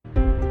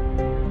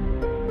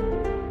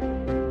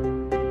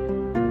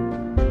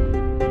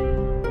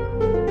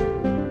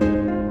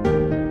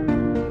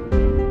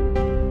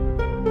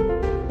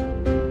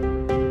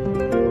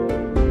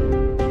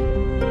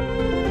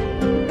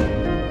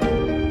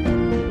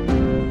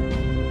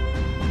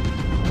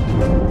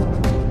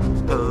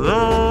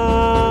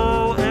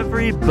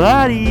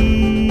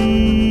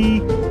everybody.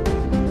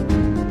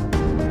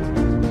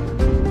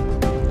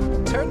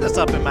 Turn this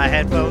up in my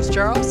headphones,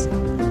 Charles.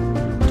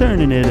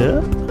 Turning it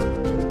up.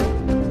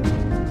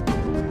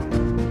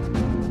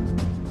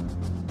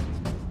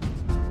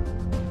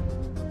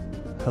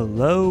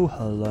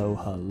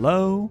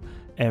 Hello,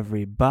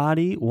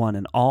 everybody, one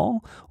and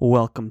all.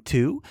 Welcome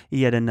to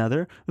yet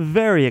another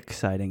very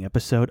exciting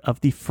episode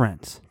of the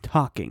Friends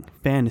Talking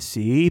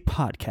Fantasy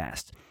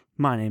Podcast.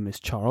 My name is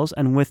Charles,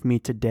 and with me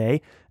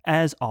today,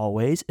 as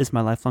always, is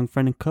my lifelong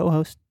friend and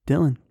co-host,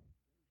 Dylan.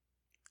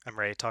 I'm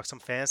ready to talk some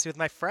fantasy with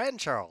my friend,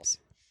 Charles.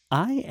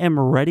 I am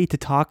ready to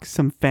talk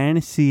some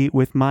fantasy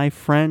with my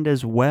friend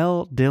as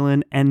well,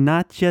 Dylan, and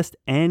not just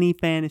any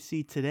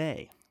fantasy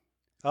today.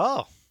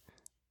 Oh.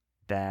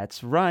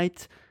 That's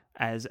right.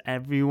 As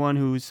everyone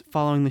who's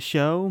following the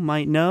show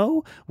might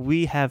know,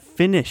 we have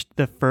finished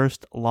the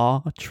First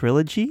Law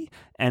trilogy,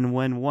 and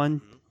when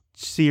one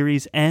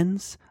series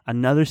ends,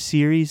 another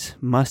series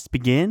must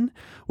begin,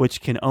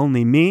 which can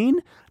only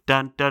mean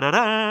dun da da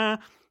da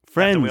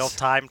friends. The wheel of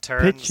time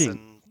turns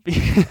pitching.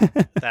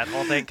 and that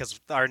whole thing, because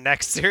our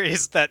next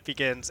series that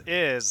begins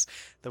is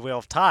the Wheel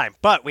of Time.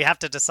 But we have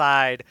to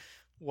decide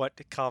what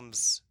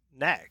comes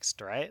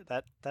next, right?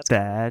 That's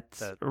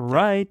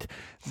right.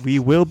 We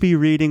will be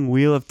reading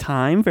Wheel of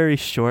Time very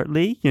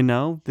shortly. You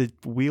know, the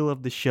wheel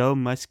of the show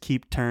must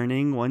keep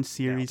turning. One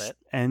series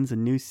ends, a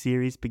new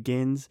series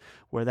begins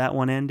where that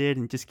one ended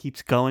and just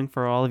keeps going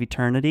for all of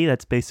eternity.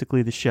 That's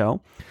basically the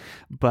show.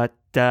 But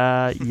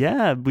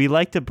yeah, we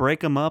like to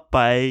break them up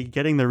by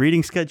getting the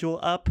reading schedule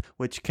up,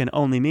 which can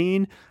only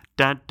mean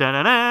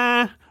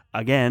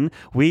again,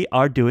 we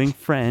are doing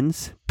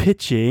Friends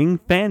pitching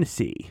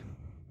fantasy.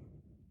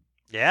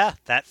 Yeah,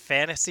 that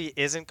fantasy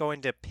isn't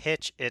going to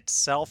pitch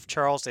itself,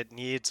 Charles. It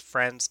needs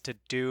friends to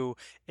do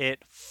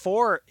it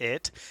for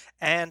it.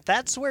 And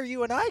that's where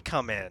you and I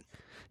come in.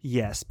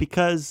 Yes,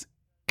 because,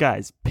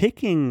 guys,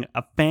 picking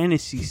a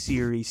fantasy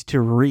series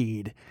to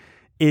read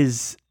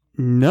is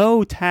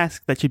no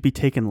task that should be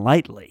taken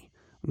lightly.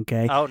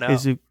 Okay? Oh, no.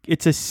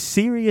 It's a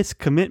serious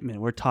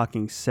commitment. We're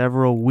talking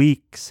several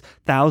weeks,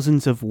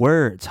 thousands of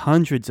words,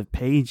 hundreds of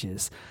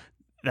pages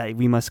that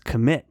we must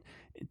commit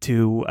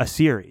to a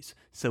series.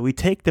 So we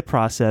take the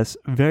process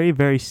very,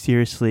 very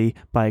seriously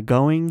by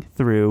going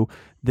through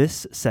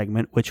this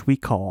segment, which we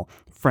call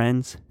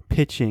Friends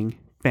Pitching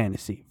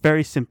Fantasy.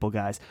 Very simple,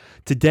 guys.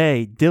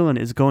 Today, Dylan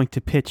is going to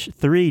pitch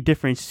 3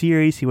 different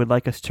series he would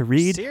like us to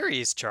read.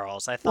 Series,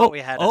 Charles? I thought we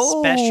had a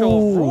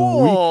special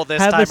rule this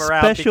time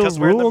around because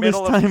we're in the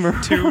middle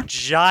of 2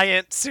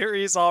 giant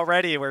series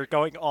already. We're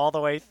going all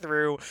the way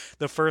through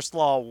the First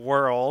Law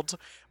world,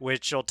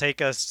 which will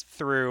take us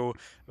through...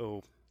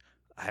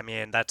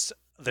 that's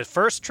the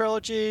first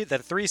trilogy, then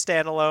 3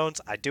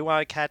 standalones. I do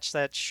want to catch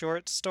that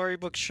short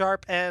storybook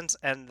Sharp Ends,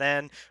 and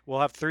then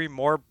we'll have 3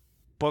 more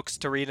books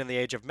to read in the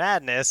Age of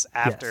Madness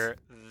after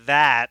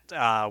that,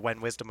 when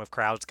Wisdom of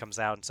Crowds comes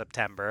out in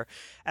September.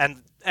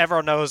 And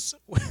everyone knows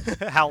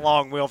how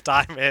long Wheel of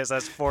Time is,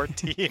 as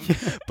 14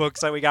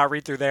 books that we got to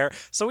read through there.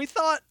 So we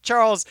thought,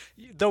 Charles,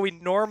 though we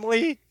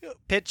normally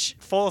pitch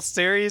full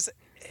series,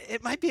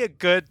 it might be a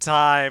good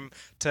time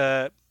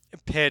to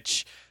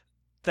pitch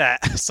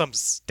some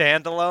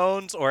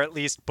standalones, or at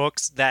least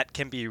books that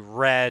can be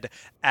read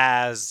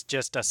as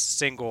just a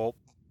single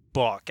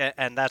book.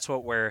 And that's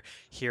what we're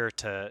here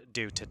to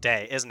do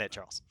today, isn't it,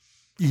 Charles?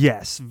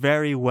 Yes,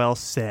 very well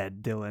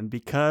said, Dylan,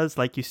 because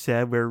like you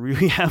said,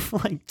 we have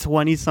like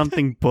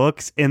 20-something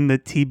books in the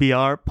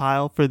TBR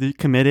pile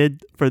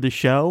committed for the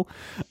show.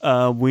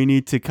 We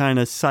need to kind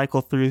of cycle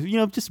through,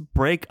 just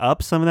break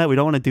up some of that. We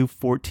don't want to do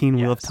 14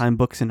 Wheel of Time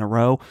books in a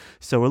row.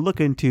 So we're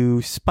looking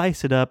to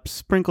spice it up,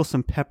 sprinkle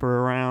some pepper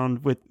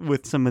around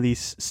with some of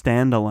these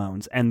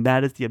standalones. And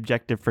that is the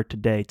objective for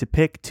today, to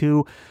pick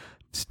 2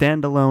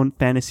 standalone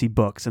fantasy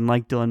books, and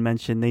like Dylan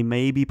mentioned, they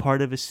may be part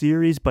of a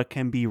series but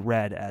can be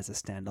read as a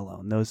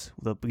standalone.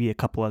 There'll be a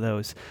couple of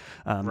those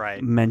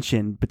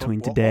mentioned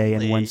between today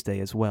and Wednesday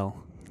as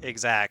well.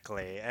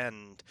 Exactly.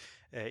 And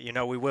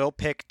we will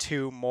pick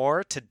 2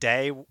 more.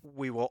 Today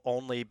we will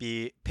only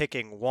be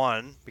picking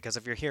 1, because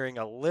if you're hearing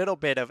a little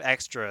bit of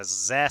extra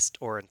zest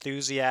or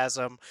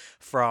enthusiasm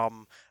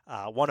from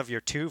one of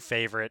your 2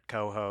 favorite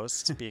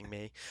co-hosts, being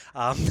me,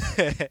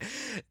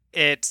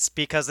 it's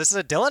because this is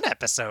a Dylan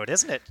episode,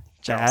 isn't it,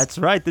 Charles? That's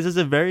right. This is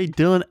a very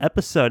Dylan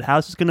episode.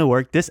 How's this going to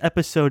work? This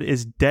episode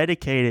is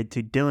dedicated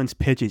to Dylan's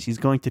pitches. He's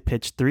going to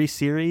pitch 3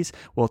 series.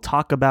 We'll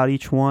talk about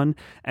each one,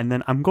 and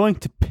then I'm going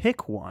to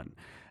pick one.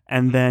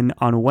 And then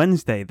on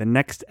Wednesday, the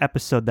next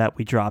episode that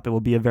we drop, it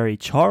will be a very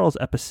Charles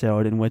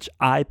episode in which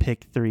I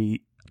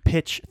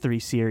pitch 3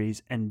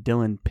 series and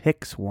Dylan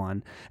picks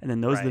 1. And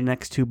then those are the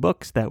next 2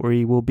 books that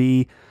we will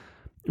be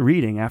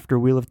reading after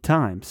Wheel of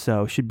Time.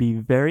 So it should be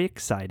very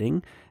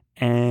exciting.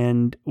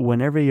 And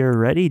whenever you're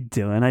ready,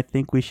 Dylan, I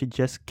think we should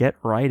just get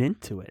right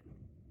into it.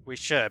 We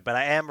should, but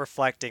I am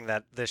reflecting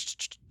that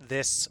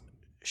this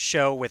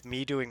show, with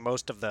me doing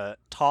most of the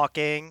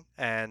talking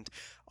and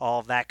all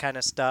of that kind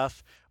of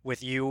stuff,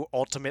 with you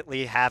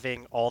ultimately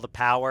having all the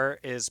power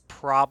is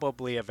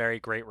probably a very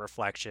great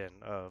reflection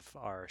of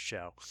our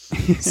show.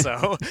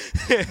 So,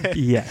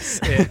 yes,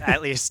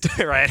 at least,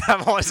 right?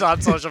 I'm always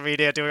on social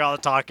media doing all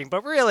the talking,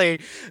 but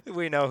really,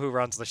 we know who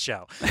runs the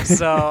show.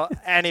 So,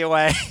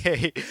 anyway,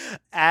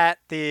 at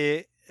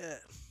the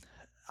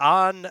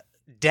on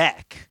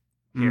deck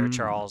here,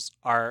 Charles,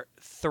 are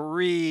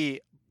 3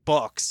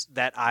 books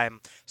that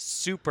I'm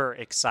super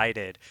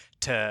excited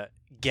to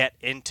get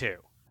into.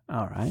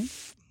 All right.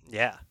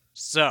 Yeah.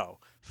 So,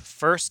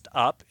 first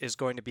up is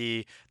going to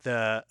be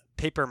The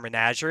Paper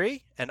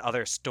Menagerie and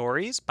Other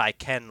Stories by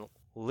Ken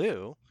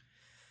Liu.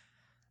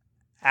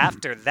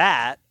 After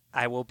that,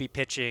 I will be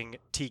pitching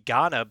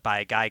Tigana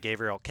by Guy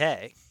Gavriel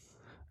Kay.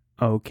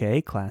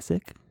 Okay,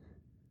 classic.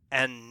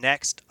 And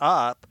next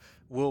up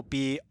will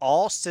be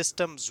All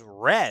Systems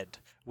Red,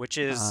 which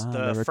is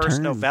the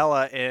first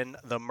novella in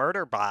the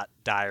Murderbot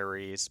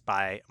Diaries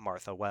by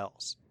Martha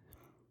Wells.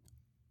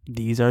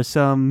 These are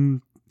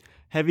some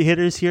heavy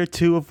hitters here,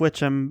 2 of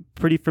which I'm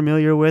pretty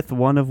familiar with,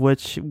 1 of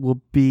which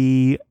will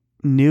be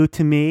new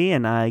to me,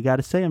 and I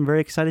gotta say I'm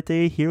very excited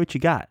to hear what you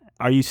got.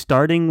 Are you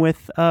starting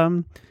with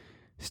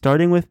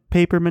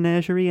Paper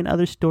Menagerie and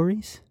Other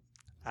Stories?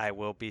 I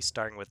will be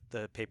starting with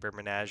The Paper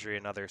Menagerie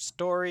and Other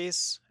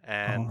Stories,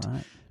 and all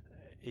right.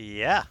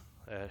 Yeah,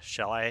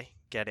 shall I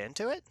get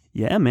into it?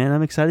 Yeah, man,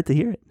 I'm excited to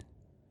hear it.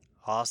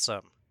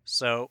 Awesome.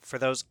 So, for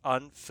those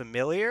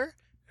unfamiliar,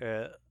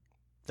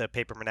 The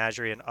Paper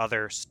Menagerie and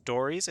Other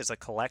Stories is a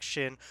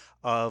collection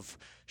of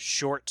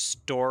short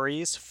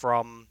stories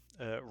from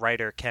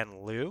writer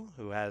Ken Liu,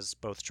 who has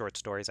both short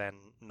stories and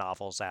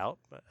novels out.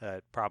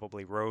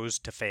 Probably rose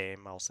to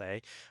fame, I'll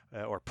say,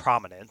 or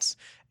prominence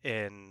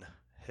in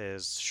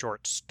his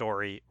short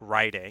story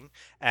writing.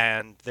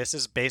 And this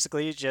is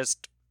basically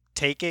just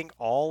taking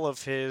all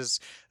of his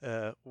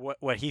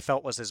what he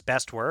felt was his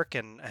best work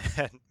and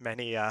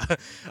many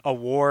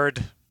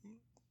award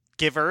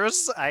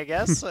givers, I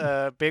guess.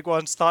 Big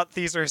ones thought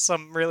these are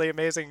some really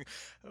amazing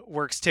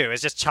works too.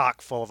 It's just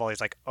chock full of all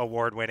these like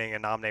award-winning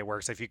and nominated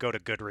works. If you go to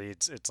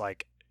Goodreads, it's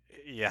like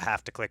you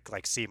have to click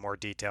like see more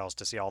details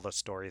to see all the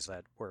stories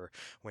that were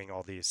winning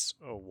all these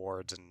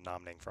awards and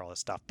nominating for all this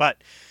stuff.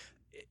 But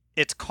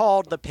it's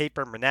called The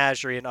Paper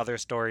Menagerie and Other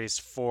Stories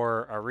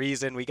for a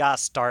reason. We got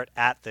to start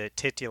at the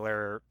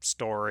titular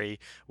story,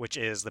 which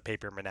is The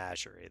Paper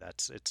Menagerie.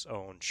 That's its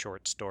own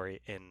short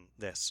story in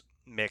this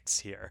mix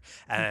here.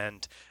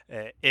 And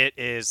it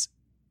is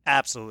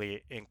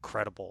absolutely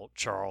incredible,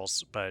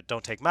 Charles. But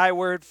don't take my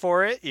word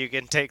for it. You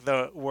can take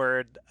the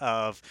word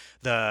of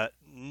the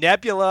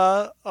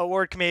Nebula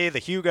Award Committee, the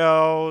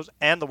Hugo,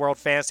 and the World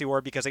Fantasy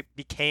Award, because it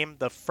became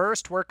the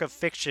first work of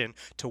fiction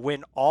to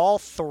win all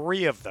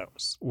 3 of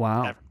those.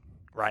 Wow. Ever.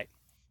 Right.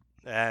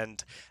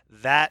 And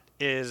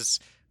that's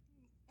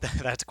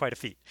quite a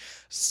feat.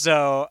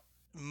 So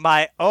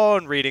my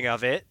own reading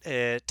of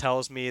it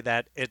tells me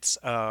that it's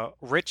a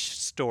rich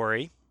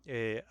story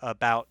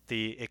about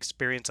the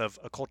experience of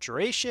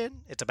acculturation.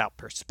 It's about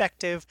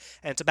perspective,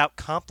 and it's about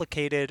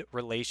complicated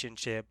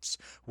relationships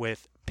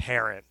with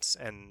parents.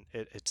 And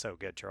it's so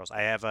good, Charles.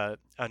 I have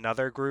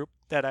another group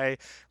that I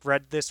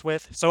read this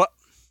with. So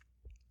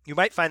you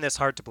might find this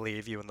hard to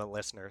believe, you and the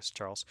listeners,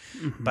 Charles,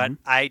 but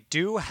I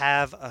do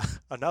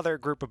have another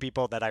group of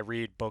people that I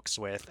read books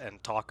with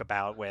and talk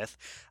about with.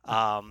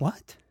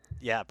 What?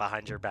 Yeah,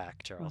 behind your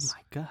back, Charles. Oh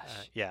my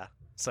gosh. Yeah.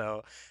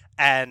 So,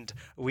 and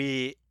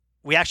we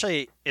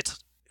actually,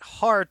 it's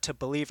hard to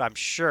believe, I'm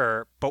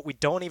sure, but we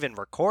don't even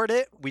record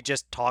it. We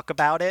just talk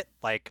about it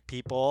like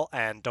people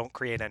and don't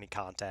create any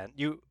content.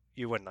 You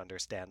wouldn't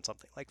understand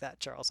something like that,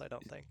 Charles, I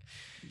don't think.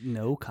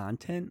 No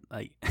content?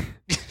 Like,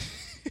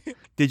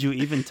 did you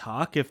even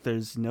talk if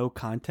there's no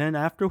content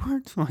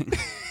afterwards?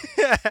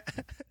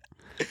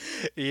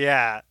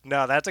 Yeah,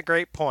 no, that's a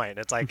great point.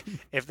 It's like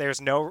if there's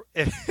no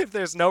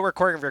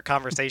recording of your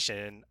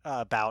conversation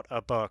about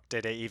a book,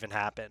 did it even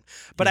happen?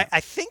 But yeah. I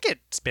think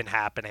it's been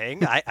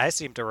happening. I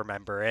seem to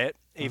remember it,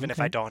 even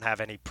if I don't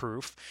have any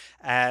proof.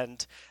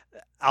 And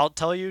I'll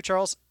tell you,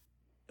 Charles,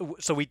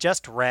 so we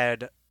just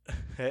read,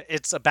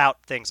 it's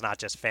about things not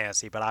just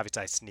fantasy, but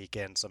obviously I sneak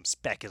in some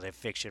speculative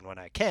fiction when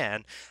I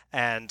can.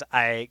 And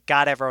I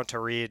got everyone to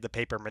read The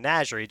Paper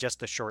Menagerie, just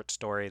the short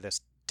story,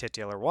 this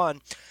titular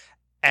one.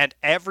 And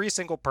every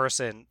single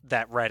person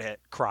that read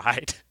it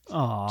cried.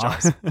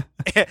 Aww.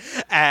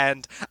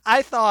 And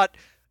I thought,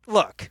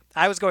 look,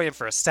 I was going in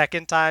for a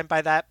second time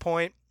by that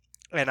point,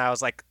 and I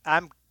was like,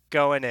 I'm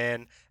going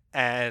in,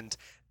 and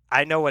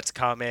I know what's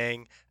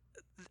coming.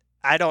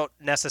 I don't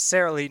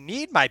necessarily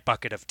need my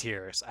bucket of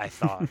tears, I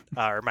thought,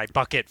 or my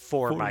bucket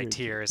for my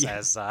tears,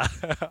 as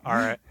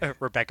our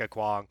Rebecca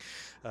Kwong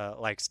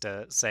likes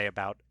to say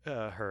about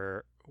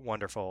her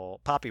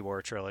wonderful Poppy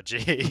War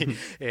trilogy.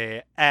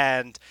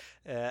 And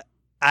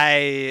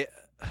I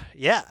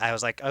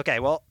was like, okay,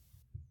 well,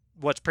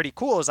 what's pretty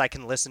cool is I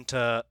can listen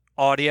to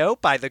audio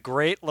by the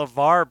great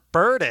LeVar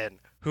Burton,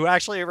 who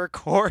actually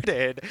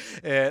recorded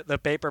the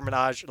Paper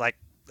Menagerie, like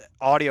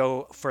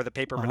audio for the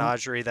Paper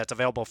Menagerie that's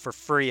available for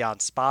free on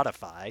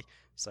Spotify.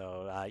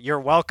 So you're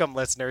welcome,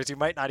 listeners. You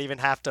might not even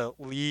have to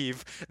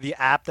leave the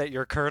app that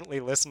you're currently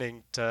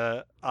listening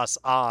to us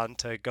on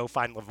to go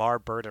find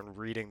LeVar Burton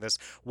reading this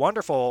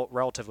wonderful,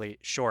 relatively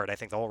short. I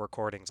think the whole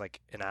recording's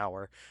like an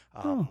hour.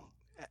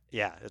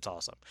 Yeah, it's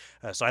awesome.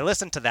 So I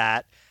listened to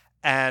that,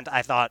 and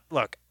I thought,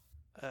 look,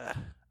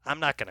 I'm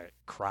not going to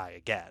cry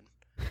again.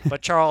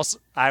 But Charles,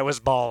 I was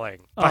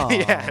bawling by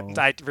the end.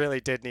 I really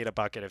did need a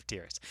bucket of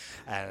tears,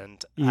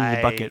 and you need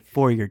a bucket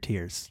for your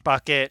tears.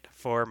 Bucket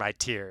for my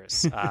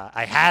tears.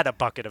 I had a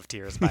bucket of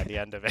tears by the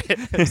end of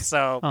it.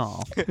 So,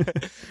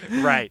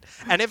 right.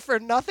 And if for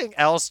nothing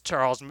else,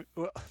 Charles,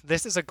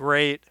 this is a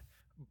great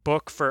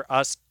book for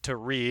us to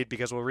read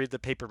because we'll read the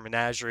Paper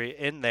Menagerie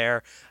in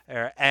there,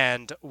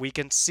 and we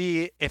can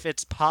see if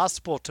it's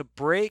possible to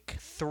break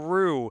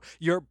through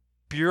your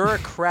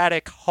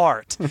bureaucratic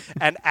heart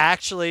and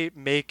actually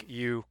make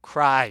you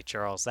cry,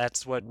 Charles.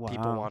 That's what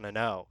people want to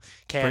know.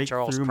 Can break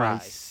Charles through cry? My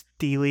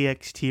steely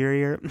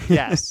exterior.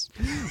 Yes.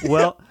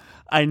 Well,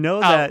 I know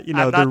that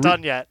I'm not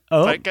done yet.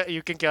 But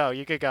you can go.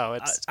 You can go.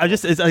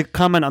 It's a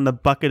comment on the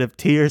bucket of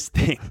tears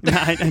thing.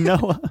 I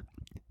know.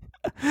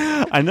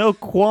 I know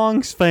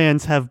Kwong's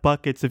fans have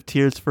buckets of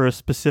tears for a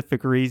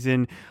specific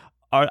reason.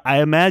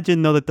 I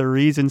imagine, though, that the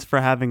reasons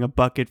for having a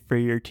bucket for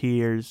your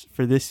tears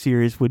for this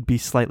series would be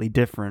slightly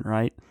different,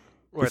 right?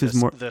 Or this is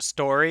more the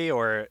story,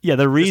 or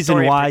the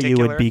reason why you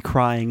would be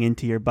crying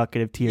into your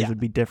bucket of tears would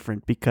be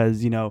different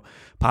because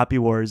Poppy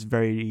War is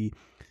very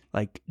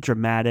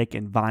dramatic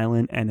and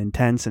violent and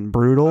intense and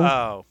brutal.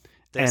 Oh,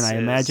 and I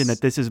imagine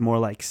that this is more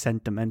like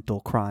sentimental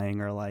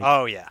crying or like.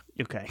 Oh yeah.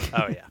 Okay.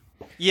 Oh yeah.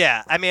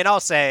 Yeah, I mean, I'll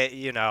say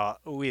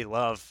we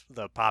love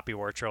the Poppy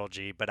War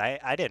trilogy, but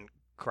I didn't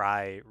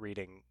cry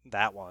reading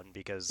that one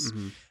because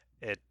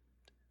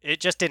it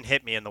just didn't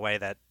hit me in the way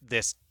that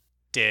this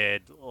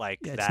did.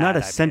 It's not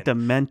a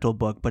sentimental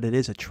book, but it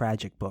is a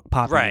tragic book.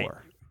 Poppy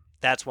War.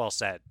 That's well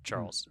said,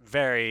 Charles.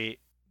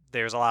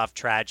 There's a lot of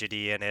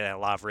tragedy in it and a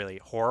lot of really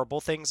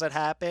horrible things that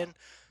happen,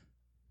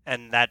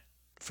 and that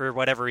for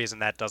whatever reason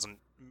that doesn't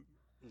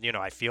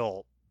I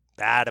feel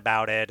bad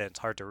about it, and it's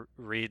hard to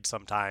read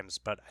sometimes,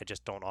 but I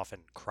just don't often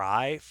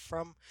cry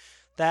from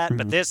that.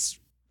 But this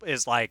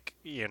is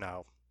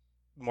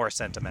more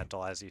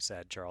sentimental, as you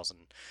said, Charles,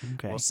 and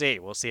we'll see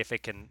if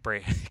it can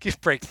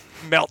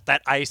melt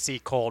that icy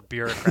cold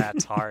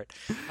bureaucrat's heart.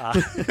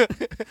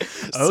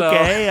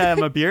 Okay,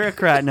 I'm a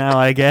bureaucrat now,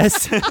 I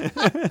guess. Look,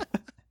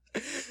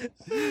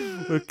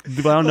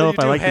 I don't know if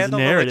I like this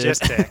narrative.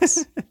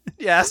 Logistics.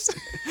 Yes.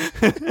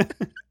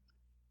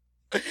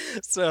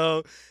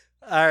 So,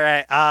 all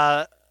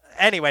right.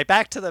 Anyway,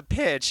 back to the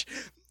pitch.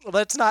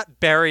 Let's not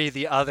bury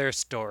the other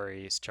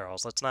stories,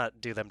 Charles. Let's not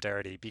do them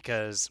dirty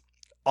because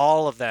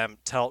all of them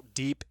tell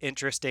deep,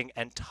 interesting,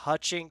 and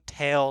touching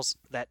tales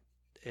that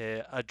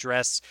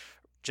address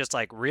just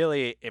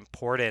really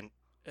important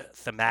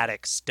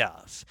thematic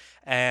stuff.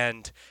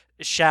 And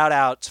shout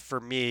outs for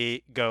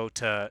me go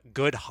to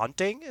Good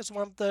Hunting is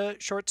one of the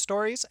short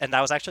stories, and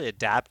that was actually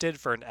adapted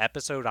for an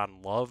episode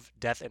on Love,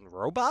 Death, and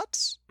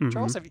Robots.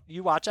 Charles, have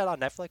you watched that on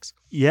Netflix?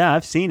 Yeah,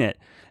 I've seen it.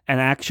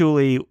 And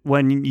actually,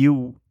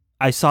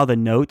 I saw the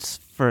notes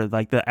for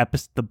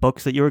the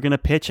books that you were going to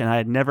pitch, and I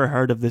had never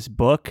heard of this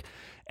book.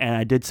 And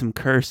I did some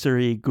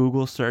cursory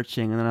Google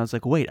searching, and then I was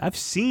like, wait, I've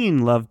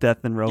seen Love,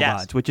 Death, and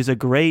Robots, which is a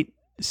great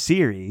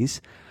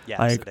series.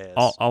 Yes, it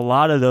is. A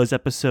lot of those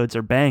episodes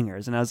are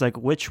bangers. And I was like,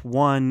 which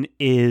one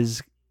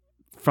is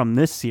from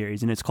this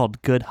series? And it's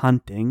called Good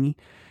Hunting.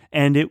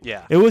 And it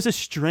was a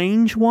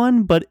strange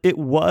one, but it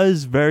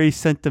was very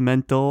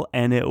sentimental,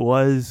 and it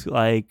was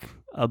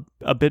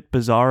a bit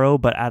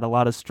bizarro, but had a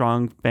lot of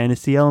strong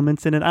fantasy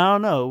elements in it. I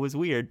don't know. It was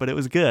weird, but it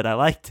was good. I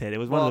liked it. It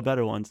was one of the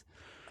better ones.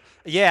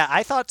 Yeah,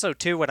 I thought so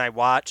too when I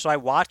watched. So I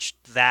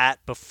watched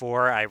that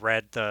before I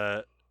read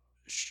the.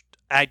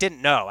 I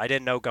didn't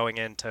know going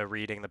into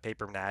reading the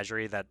Paper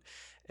Menagerie that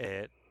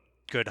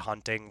Good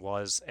Hunting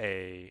was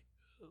a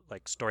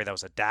story that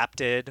was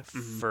adapted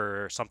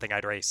for something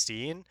I'd already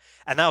seen.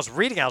 And then I was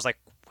reading it, I was like,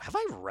 have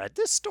I read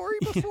this story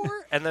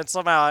before? And then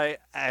somehow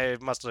I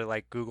must have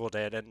Googled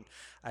it, and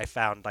I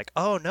found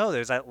oh no,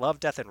 there's that Love,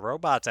 Death, and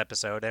Robots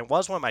episode, and it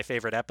was one of my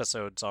favorite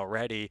episodes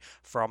already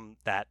from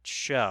that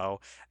show.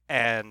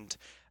 And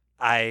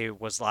I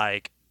was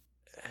I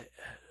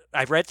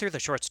read through the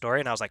short story,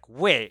 and I was like,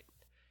 wait,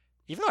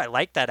 even though I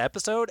liked that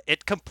episode,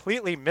 it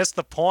completely missed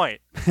the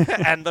point.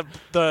 And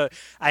the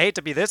I hate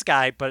to be this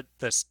guy, but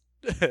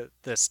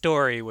the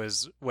story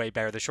was way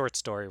better. The short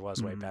story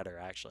was way better,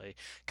 actually,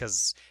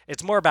 because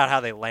it's more about how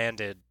they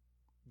landed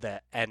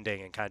the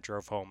ending and kind of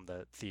drove home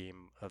the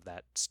theme of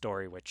that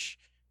story, which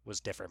was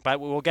different. But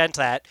we'll get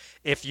into that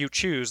if you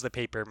choose the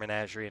Paper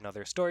Menagerie and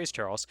Other Stories,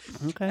 Charles.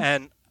 Okay.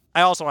 And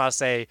I also want to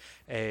say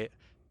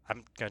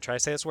I'm going to try to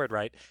say this word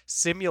right.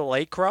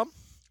 Simulacrum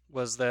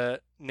was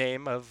the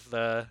name of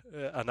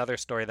another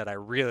story that I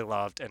really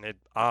loved, and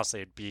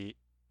it'd be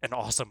an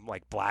awesome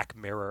Black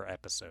Mirror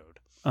episode.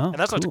 Oh, and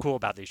that's what's cool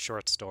about these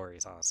short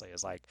stories, honestly,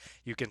 is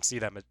you can see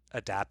them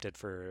adapted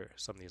for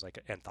some of these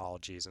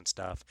anthologies and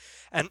stuff.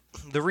 And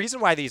the reason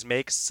why these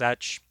make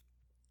such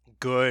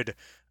good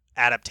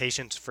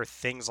adaptations for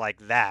things like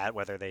that,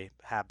 whether they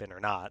have been or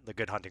not. The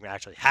Good Hunting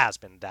actually has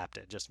been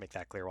adapted, just to make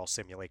that clear, while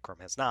Simulacrum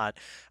has not.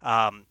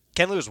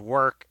 Ken Liu's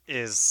work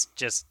is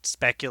just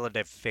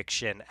speculative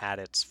fiction at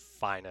its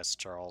finest,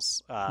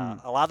 Charles. A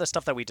lot of the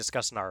stuff that we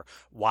discussed in our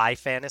Why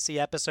Fantasy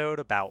episode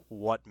about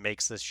what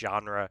makes this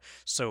genre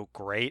so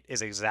great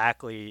is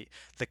exactly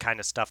the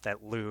kind of stuff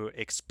that Liu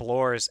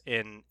explores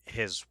in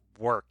his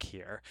work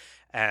here.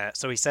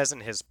 So he says in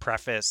his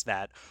preface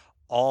that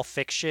all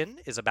fiction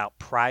is about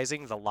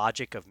prizing the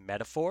logic of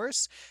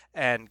metaphors,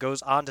 and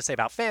goes on to say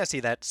about fantasy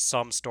that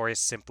some stories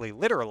simply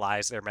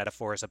literalize their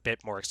metaphors a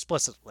bit more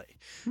explicitly,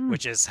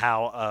 which is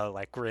how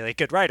a really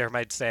good writer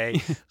might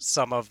say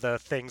some of the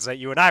things that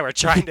you and I were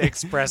trying to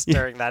express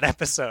during that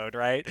episode,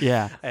 right?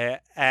 Yeah.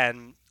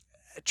 And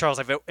Charles,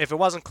 if it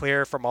wasn't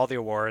clear from all the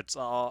awards,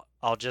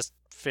 I'll just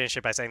finish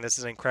it by saying this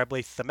is an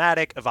incredibly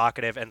thematic,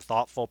 evocative, and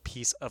thoughtful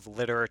piece of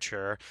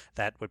literature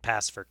that would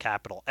pass for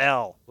capital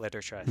L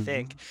literature, I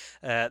think,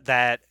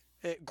 that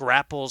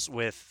grapples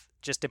with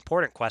just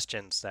important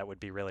questions that would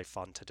be really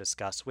fun to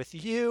discuss with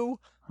you,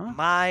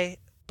 my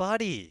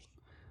buddy.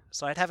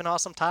 So I'd have an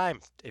awesome time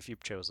if you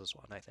chose this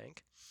one, I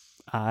think.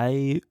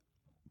 I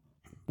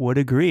would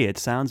agree. It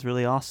sounds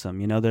really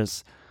awesome.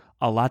 There's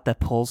a lot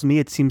that pulls me.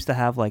 It seems to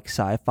have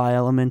sci-fi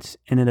elements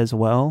in it as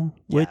well,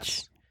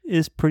 which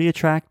is pretty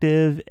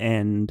attractive.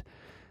 And,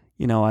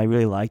 I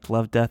really liked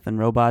Love, Death, and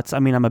Robots. I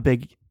mean, I'm a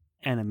big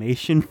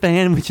animation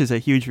fan, which is a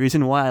huge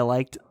reason why I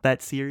liked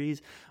that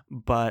series.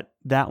 But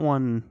that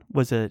one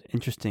was an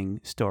interesting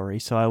story.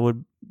 So I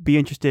would be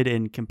interested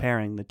in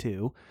comparing the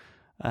two.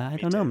 I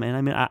don't know, man.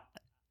 I mean, I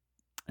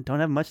don't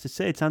have much to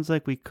say. It sounds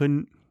like we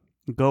couldn't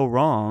go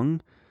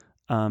wrong.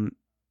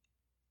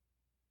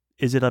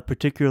 Is it a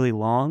particularly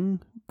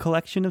long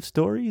collection of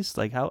stories?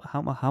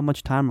 How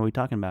much time are we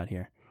talking about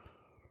here?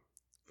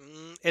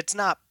 It's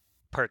not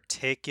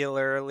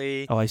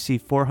particularly. Oh, I see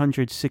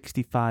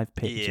 465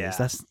 pages. Yeah.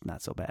 That's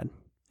not so bad.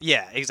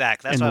 Yeah,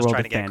 exactly. That's what I was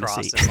trying to get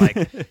across.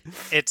 It's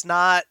it's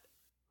not.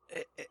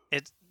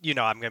 It's I'm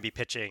going to be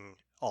pitching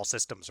All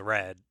Systems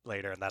Red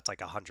later, and that's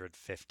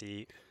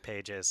 150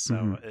 pages.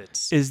 So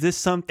Is this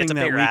something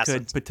that we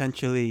could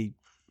potentially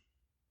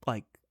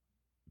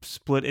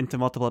split into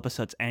multiple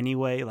episodes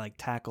anyway,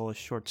 tackle a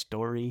short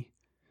story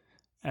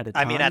at a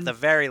time? I mean, at the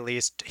very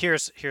least,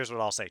 here's what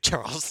I'll say,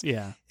 Charles.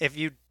 Yeah. If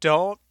you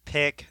don't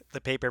pick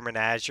the Paper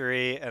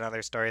Menagerie and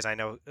other stories, I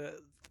know,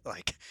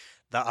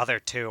 the other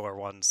two are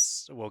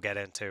ones we'll get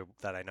into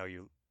that I know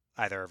you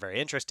either are very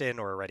interested in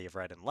or already have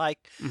read and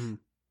like.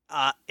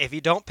 If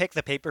you don't pick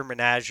the Paper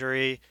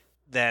Menagerie,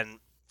 then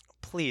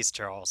please,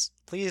 Charles,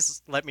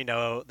 please let me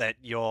know that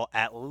you'll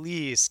at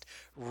least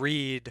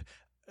read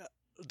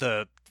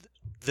the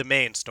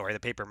main story, the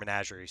Paper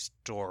Menagerie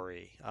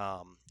story,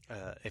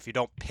 if you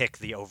don't pick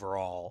the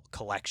overall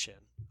collection.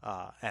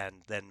 And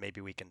then maybe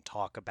we can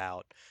talk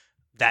about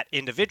that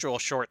individual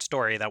short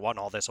story that won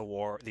all these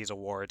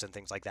awards and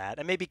things like that.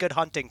 And maybe Good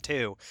Hunting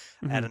too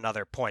at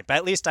another point. But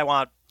at least I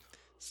want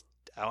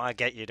to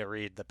get you to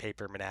read the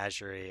Paper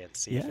Menagerie and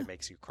see if it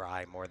makes you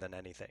cry more than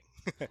anything.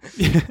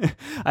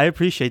 I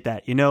appreciate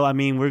that. I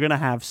mean, we're going to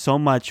have so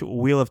much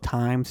Wheel of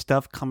Time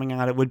stuff coming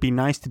out. It would be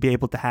nice to be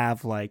able to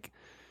have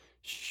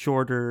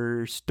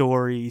shorter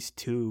stories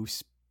to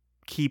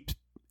keep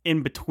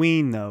in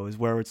between those,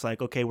 where it's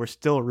okay, we're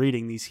still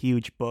reading these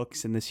huge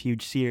books and this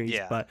huge series,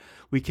 but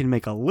we can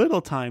make a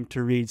little time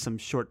to read some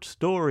short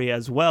story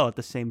as well at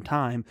the same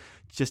time,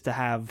 just to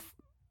have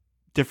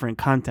different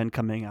content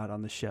coming out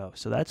on the show.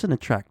 So that's an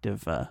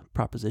attractive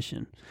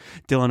proposition.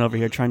 Dylan over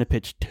here trying to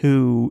pitch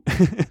two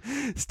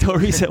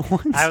stories at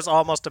once. I was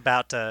almost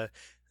about to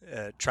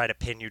try to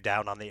pin you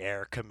down on the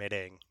air,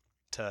 committing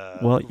to.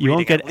 Well, you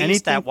won't get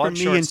anything from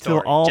me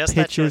until all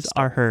pitches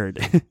are heard.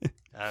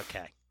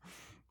 Okay.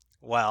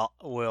 Well,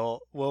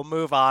 we'll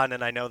move on,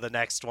 and I know the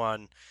next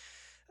one.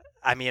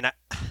 I mean,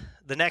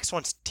 the next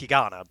one's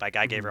Tigana by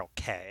Guy Gabriel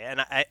Kay,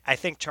 and I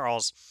think,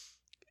 Charles,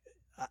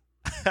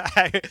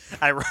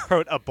 I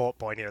wrote a bullet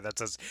point here that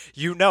says,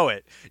 "You know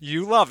it,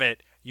 you love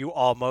it, you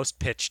almost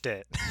pitched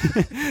it."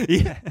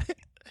 Yeah.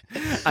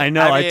 I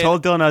know. I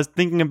told Dylan I was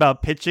thinking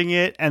about pitching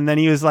it, and then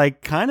he was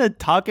kind of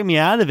talking me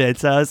out of it.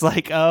 So I was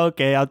like, "Oh,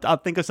 okay, I'll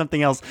think of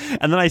something else."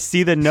 And then I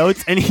see the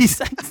notes, and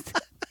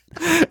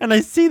and I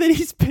see that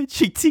he's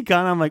pitching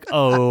Tigana. I'm like,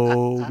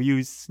 "Oh,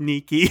 you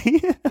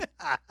sneaky!"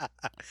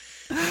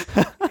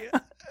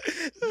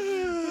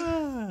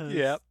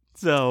 Yep.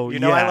 So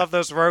I love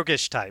those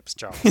roguish types,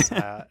 Charles.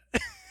 I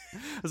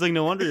was like,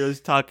 no wonder he was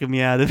talking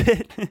me out of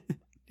it.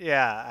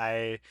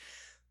 Yeah,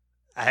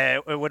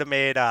 it would have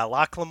made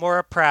Locke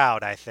Lamora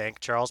proud, I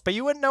think, Charles. But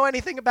you wouldn't know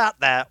anything about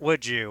that,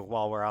 would you?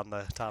 While we're on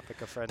the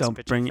topic of friends Don't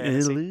pitching bring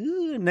fantasy.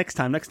 it next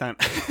time.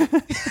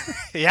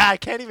 Yeah, I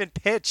can't even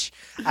pitch.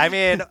 I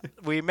mean,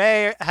 we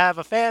may have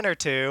a fan or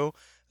two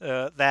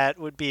that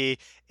would be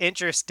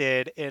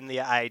interested in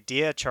the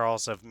idea,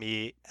 Charles, of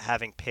me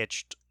having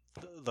pitched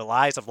The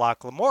Lies of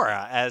Locke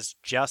Lamora as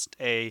just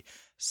a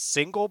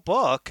single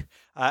book.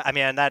 I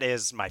mean, that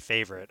is my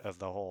favorite of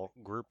the whole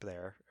group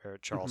there,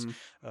 Charles.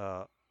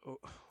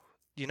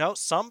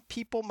 some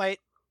people might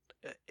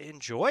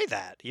enjoy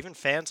that, even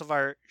fans of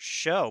our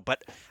show,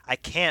 but I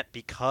can't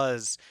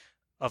because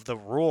of the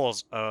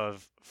rules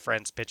of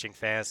Friends Pitching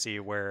Fantasy,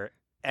 where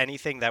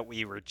anything that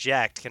we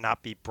reject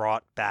cannot be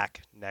brought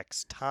back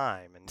next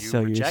time. And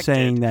so you're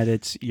saying that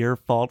it's your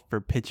fault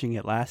for pitching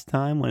it last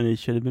time when it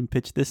should have been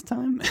pitched this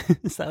time?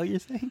 Is that what you're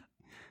saying?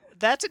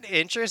 That's an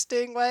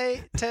interesting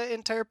way to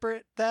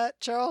interpret that,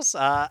 Charles.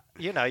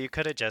 You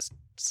could have just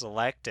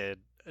selected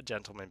a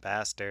Gentleman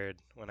Bastard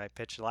when I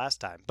pitched last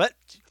time. But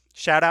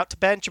shout out to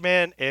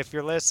Benjamin if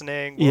you're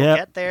listening. We'll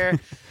get there.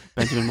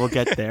 Benjamin, we'll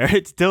get there.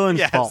 It's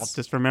Dylan's fault.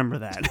 Just remember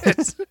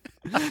that.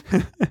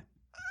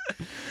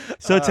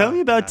 So tell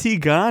me about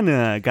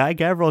Tigana, Guy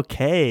Gavriel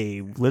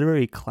Kay,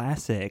 literary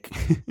classic.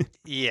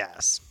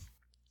 Yes.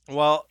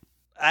 Well,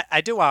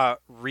 I do want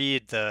to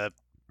read the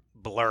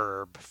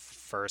blurb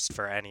first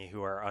for any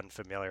who are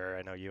unfamiliar.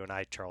 I know you and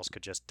I, Charles,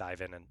 could just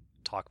dive in and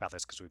talk about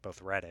this because we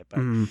both read it. But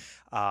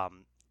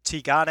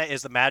Tigana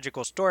is the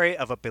magical story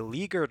of a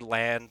beleaguered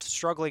land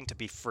struggling to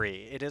be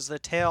free. It is the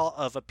tale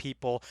of a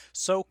people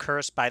so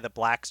cursed by the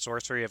black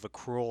sorcery of a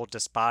cruel,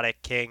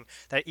 despotic king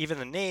that even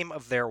the name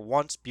of their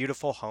once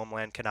beautiful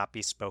homeland cannot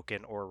be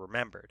spoken or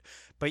remembered.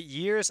 But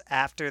years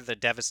after the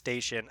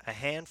devastation, a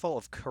handful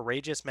of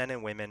courageous men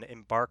and women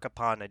embark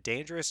upon a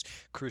dangerous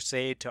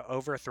crusade to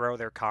overthrow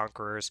their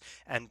conquerors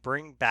and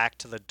bring back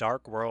to the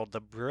dark world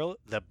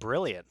the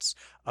brilliance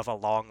of a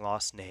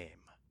long-lost name. ...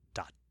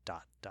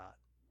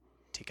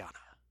 Tigana.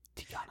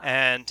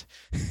 And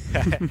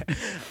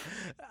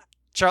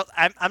Charles,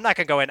 I'm not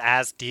gonna go in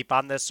as deep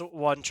on this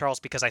one, Charles,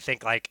 because I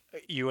think like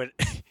you and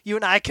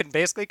I can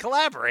basically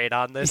collaborate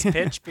on this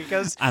pitch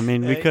because I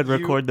mean we could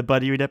record the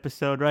Buddy Read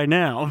episode right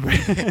now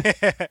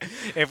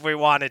if we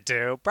wanted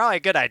to. Probably a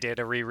good idea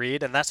to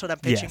reread, and that's what I'm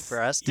pitching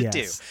for us to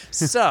do.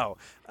 So,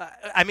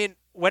 I mean,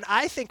 when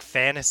I think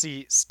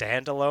fantasy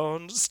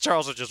standalones,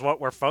 Charles, which is what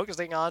we're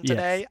focusing on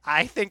today,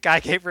 I think Guy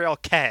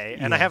Gavriel Kay,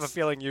 and I have a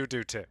feeling you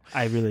do too.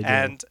 I really do.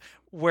 And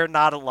we're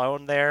not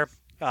alone there.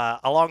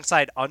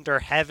 Alongside Under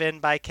Heaven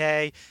by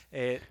Kay,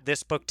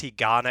 this book,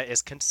 Tigana,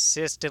 is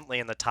consistently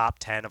in the top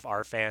 10 of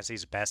our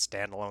fantasy's best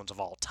standalones of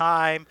all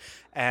time,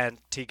 and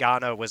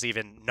Tigana was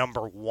even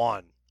number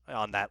 1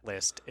 on that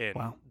list in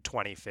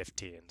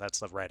 2015. That's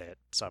the Reddit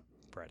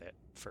subreddit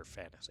for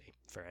fantasy,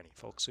 for any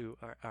folks who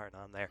aren't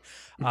on there.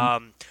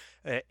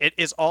 It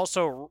is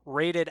also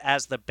rated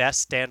as the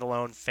best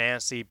standalone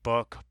fantasy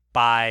book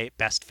by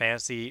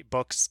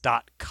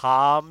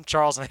bestfantasybooks.com.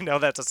 Charles, I know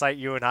that's a site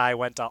you and I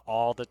went to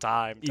all the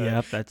time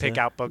to pick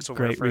out books when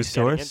we were first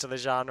getting into the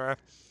genre.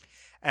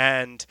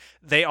 And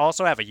they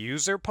also have a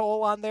user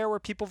poll on there where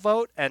people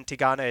vote, and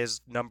Tigana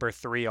is number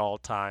 3 all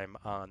time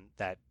on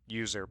that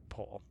user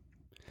poll.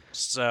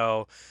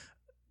 So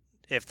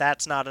if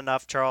that's not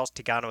enough, Charles,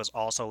 Tigana was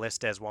also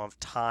listed as one of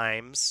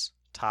Time's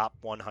top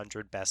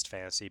 100 best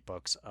fantasy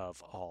books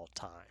of all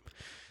time.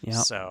 Yep.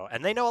 So,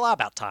 and they know a lot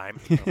about time.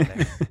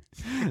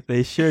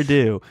 They sure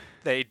do.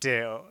 They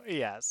do,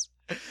 yes.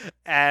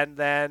 And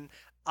then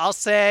I'll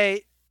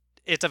say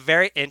it's a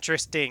very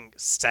interesting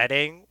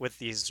setting with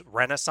these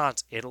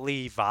Renaissance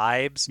Italy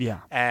vibes.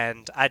 Yeah.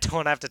 And I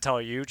don't have to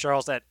tell you,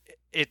 Charles, that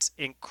it's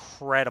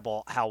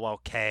incredible how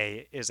well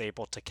Kay is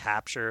able to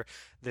capture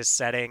this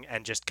setting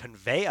and just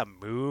convey a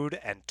mood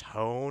and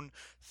tone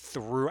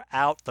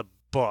throughout the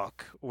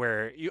book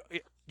where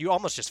you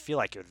almost just feel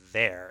like you're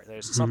there.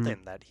 There's something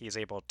that he's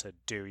able to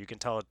do. You can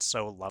tell it's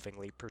so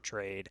lovingly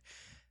portrayed.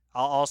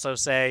 I'll also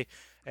say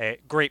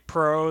great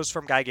prose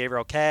from Guy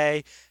Gavriel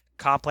Kay,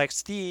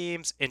 complex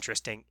themes,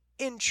 interesting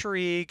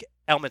intrigue,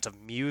 elements of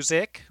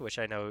music, which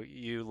I know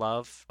you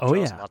love. Oh,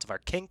 yeah. Lots of our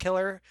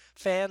Kingkiller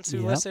fans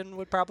who listen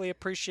would probably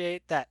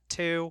appreciate that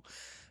too,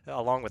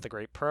 along with the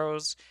great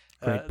prose.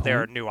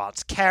 There are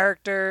nuanced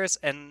characters,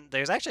 and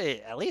there's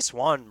actually at least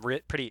one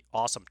pretty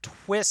awesome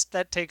twist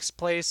that takes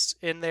place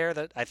in there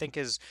that I think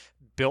is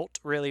built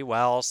really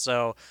well.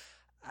 So,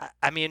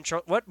 I mean,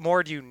 what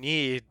more do you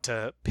need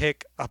to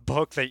pick a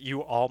book that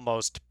you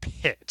almost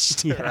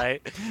pitched,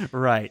 right?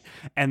 Right.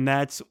 And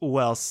that's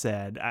well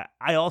said.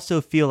 I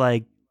also feel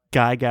like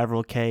Guy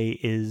Gavriel Kay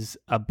is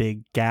a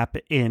big gap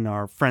in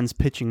our Friends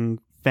Pitching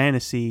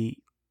Fantasy.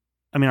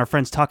 I mean, our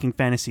Friends Talking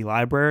Fantasy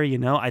library, you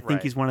know? I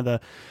think he's one of the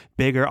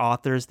bigger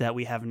authors that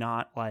we have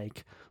not,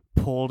 like,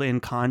 pulled in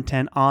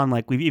content on.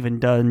 Like, we've even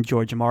done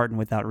George Martin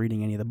without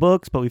reading any of the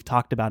books, but we've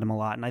talked about him a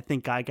lot. And I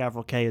think Guy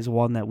Gavriel Kay is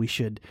one that we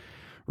should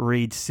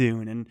read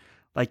soon. And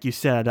like you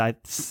said,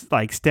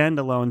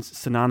 standalone's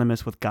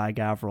synonymous with Guy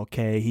Gavriel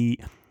Kay. He's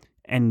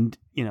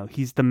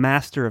the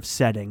master of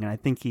setting, and I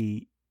think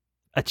he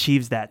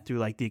achieves that through,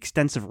 like, the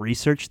extensive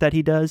research that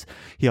he does.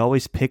 He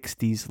always picks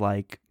these,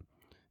 like,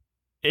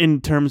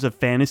 in terms of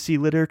fantasy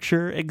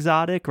literature,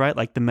 exotic, right?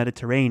 Like the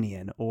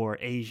Mediterranean or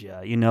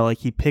Asia, you know, like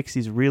he picks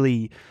these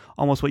really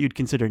almost what you'd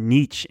consider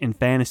niche in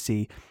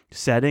fantasy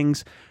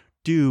settings,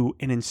 do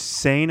an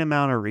insane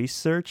amount of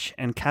research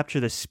and capture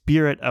the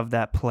spirit of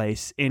that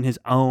place in his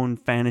own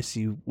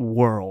fantasy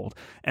world.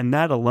 And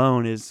that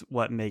alone is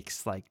what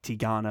makes like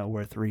Tigana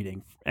worth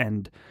reading.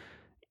 And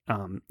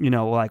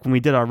like when we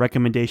did our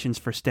recommendations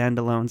for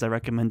standalones, I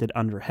recommended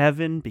Under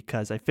Heaven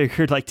because I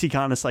figured like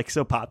Tigana's like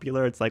so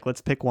popular. It's like,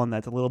 let's pick one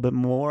that's a little bit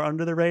more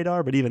under the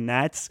radar, but even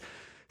that's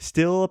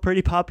still a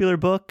pretty popular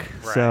book.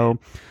 Right. So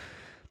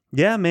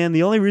yeah, man,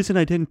 the only reason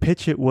I didn't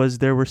pitch it was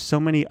there were so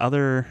many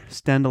other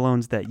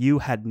standalones that you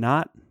had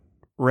not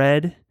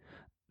read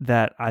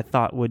that I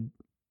thought would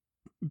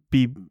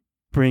be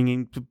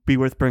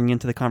worth bringing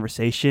into the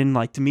conversation.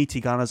 Like, to me,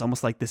 Tigana is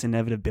almost like this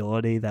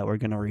inevitability that we're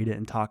going to read it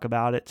and talk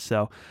about it.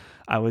 So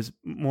I was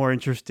more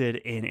interested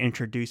in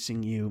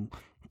introducing you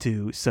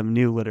to some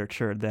new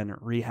literature than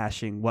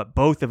rehashing what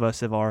both of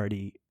us have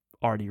already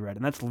read.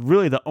 And that's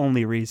really the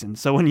only reason.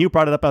 So when you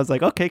brought it up, I was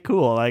like, okay,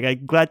 cool. Like,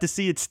 I'm glad to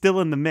see it's still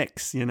in the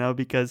mix,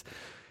 because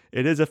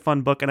it is a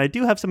fun book. And I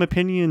do have some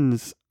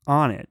opinions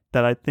on it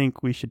that I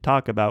think we should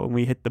talk about when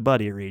we hit the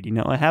buddy read.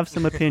 I have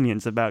some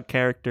opinions about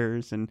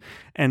characters and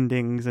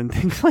endings and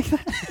things like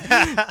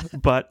that.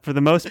 But for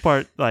the most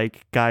part,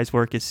 like, Guy's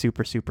work is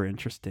super, super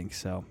interesting.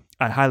 So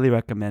I highly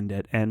recommend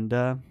it. And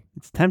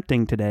it's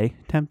tempting today.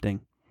 Tempting.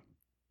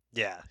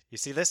 Yeah. You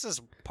see, this is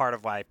part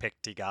of why I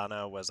picked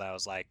Tigana. I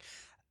was like,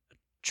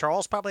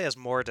 Charles probably has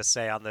more to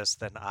say on this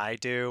than I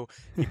do.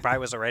 He probably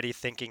was already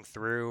thinking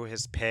through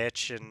his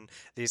pitch and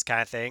these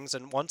kind of things.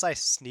 And once I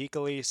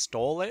sneakily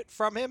stole it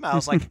from him, I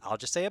was like, I'll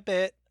just say a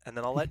bit, and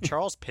then I'll let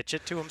Charles pitch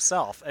it to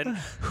himself. And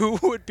who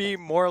would be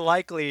more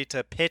likely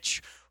to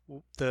pitch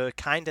the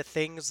kind of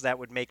things that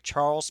would make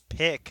Charles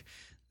pick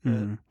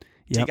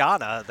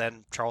Tigana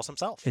than Charles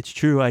himself? It's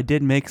true. I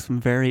did make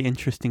some very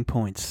interesting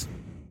points.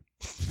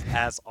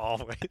 As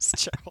always,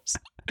 Charles.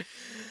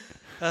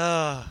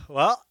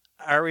 Well,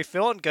 are we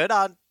feeling good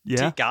on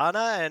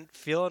Tigana and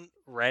feeling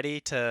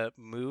ready to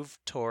move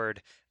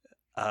toward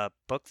a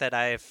book that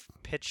I've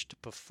pitched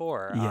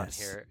before on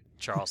here,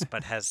 Charles,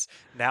 but has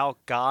now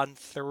gone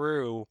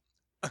through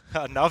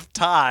enough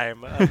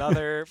time,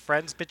 another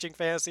Friends Pitching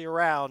Fantasy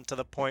round, to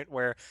the point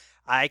where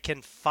I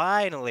can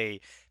finally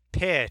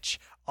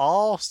pitch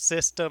All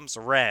Systems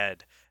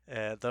Red,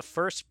 the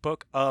first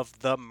book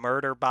of the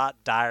Murderbot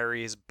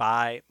Diaries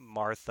by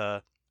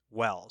Martha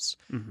Wells.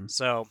 Mm-hmm.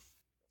 So,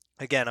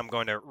 again, I'm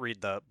going to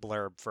read the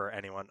blurb for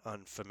anyone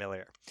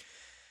unfamiliar.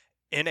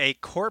 In a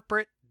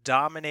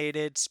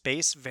corporate-dominated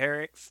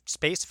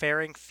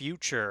spacefaring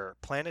future,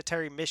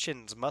 planetary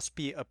missions must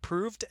be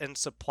approved and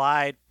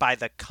supplied by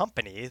the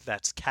company,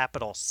 that's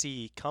capital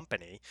C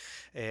company.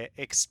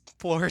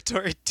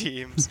 Exploratory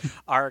teams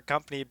are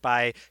accompanied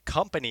by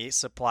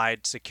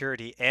company-supplied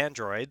security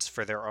androids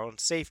for their own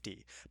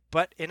safety.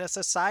 But in a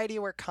society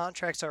where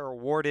contracts are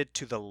awarded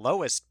to the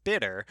lowest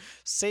bidder,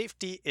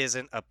 safety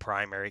isn't a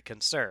primary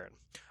concern.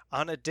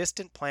 On a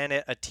distant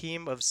planet, a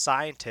team of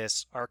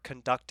scientists are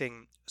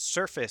conducting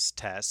surface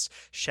tests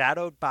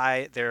shadowed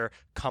by their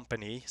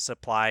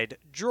company-supplied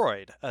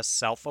droid, a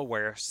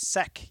self-aware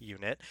SEC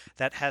unit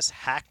that has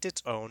hacked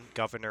its own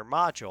governor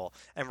module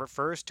and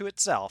refers to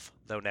itself,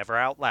 though never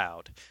out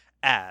loud,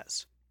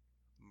 as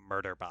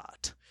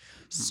Murderbot.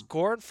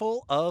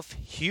 Scornful of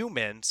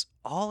humans,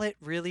 all it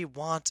really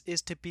wants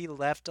is to be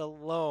left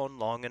alone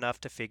long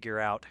enough to figure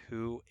out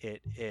who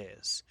it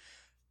is.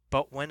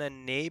 But when a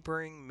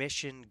neighboring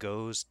mission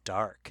goes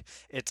dark,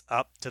 it's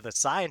up to the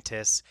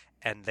scientists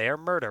and their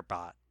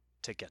Murderbot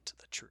to get to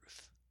the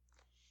truth.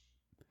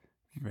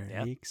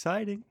 Very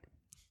exciting.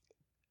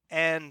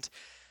 And,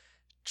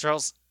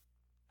 Charles,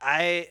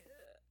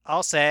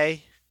 I'll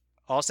say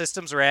All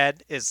Systems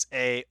Red is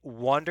a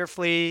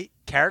wonderfully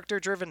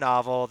character-driven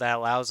novel that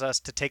allows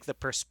us to take the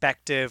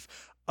perspective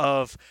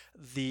of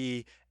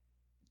the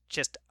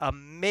just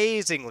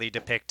amazingly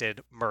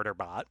depicted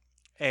Murderbot,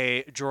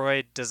 a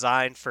droid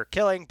designed for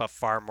killing, but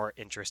far more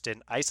interested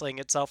in isolating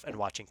itself and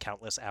watching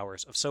countless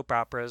hours of soap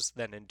operas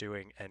than in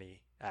doing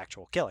any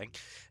actual killing.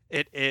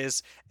 It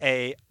is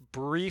a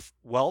brief,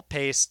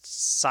 well-paced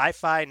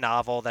sci-fi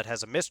novel that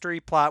has a mystery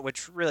plot,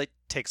 which really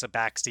takes a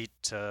backseat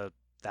to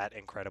that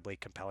incredibly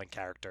compelling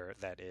character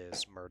that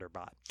is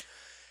Murderbot.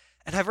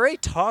 And I've already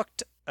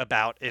talked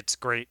about its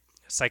great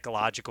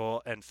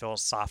psychological and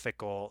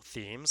philosophical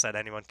themes that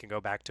anyone can go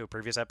back to a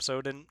previous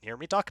episode and hear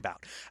me talk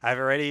about. I've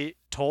already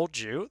told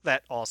you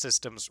that All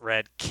Systems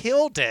Red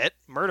killed it,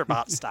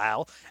 Murderbot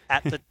style,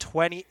 at the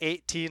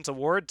 2018's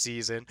award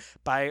season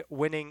by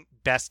winning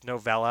Best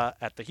Novella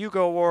at the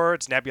Hugo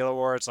Awards, Nebula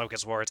Awards,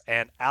 Locus Awards,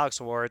 and Alex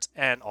Awards,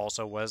 and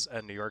also was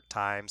a New York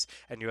Times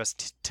and US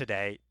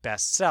Today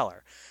bestseller.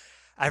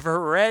 I've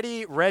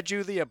already read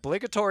you the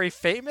obligatory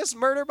famous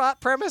Murderbot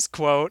premise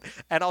quote,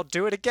 and I'll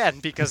do it again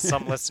because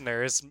some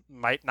listeners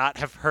might not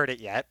have heard it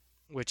yet,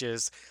 which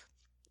is,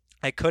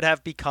 I could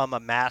have become a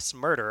mass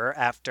murderer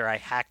after I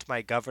hacked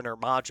my governor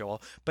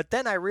module, but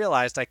then I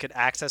realized I could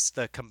access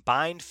the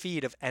combined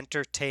feed of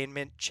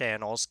entertainment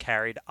channels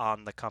carried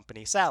on the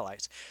company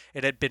satellites.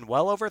 It had been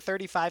well over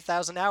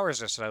 35,000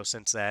 hours or so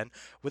since then,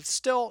 with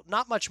still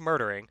not much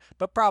murdering,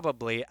 but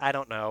probably, I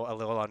don't know, a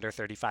little under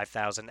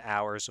 35,000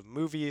 hours of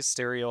movies,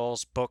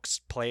 serials, books,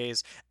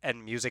 plays,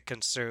 and music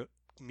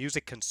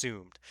music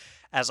consumed.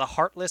 As a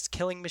heartless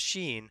killing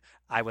machine,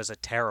 I was a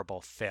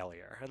terrible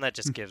failure. And that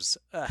just gives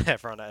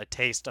everyone a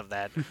taste of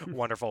that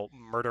wonderful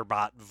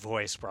Murderbot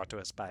voice brought to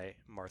us by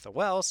Martha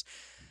Wells.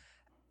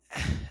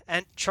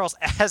 And Charles,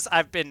 as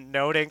I've been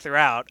noting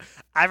throughout,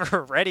 I've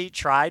already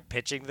tried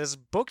pitching this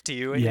book to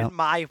you in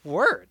my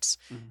words.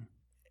 Mm-hmm.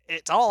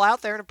 It's all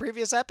out there in a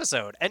previous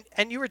episode,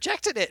 and you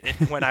rejected it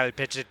when I would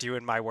pitch it to you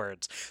in my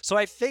words. So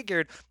I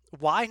figured,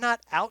 why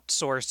not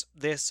outsource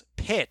this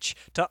pitch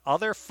to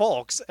other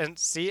folks and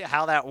see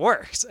how that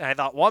works? And I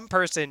thought one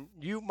person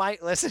you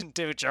might listen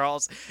to,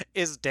 Charles,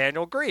 is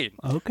Daniel Green.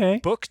 Okay.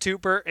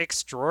 Booktuber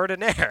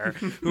extraordinaire,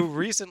 who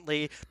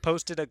recently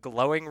posted a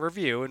glowing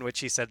review in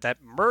which he said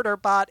that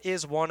Murderbot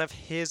is one of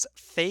his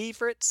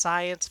favorite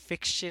science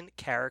fiction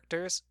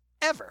characters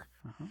ever.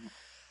 Uh-huh.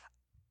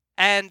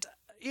 And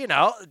you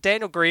know,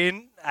 Daniel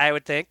Green, I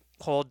would think,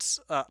 holds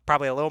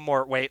probably a little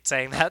more weight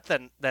saying that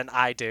than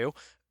I do.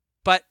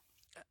 But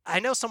I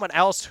know someone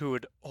else who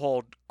would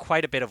hold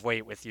quite a bit of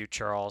weight with you,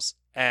 Charles.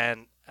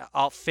 And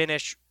I'll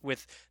finish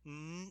with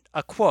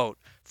a quote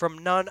from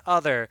none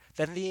other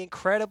than the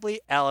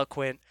incredibly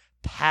eloquent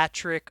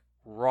Patrick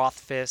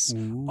Rothfuss,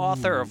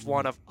 author of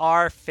one of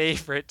our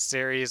favorite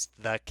series,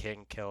 The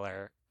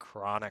Kingkiller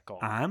Chronicle.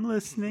 I'm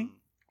listening.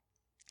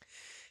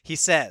 He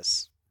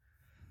says,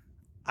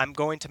 I'm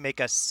going to make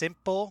a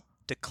simple,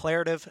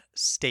 declarative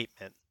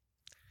statement.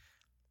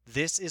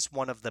 This is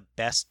one of the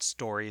best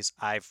stories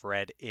I've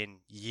read in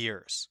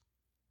years.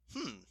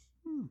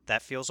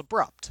 That feels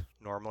abrupt.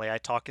 Normally I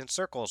talk in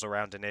circles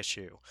around an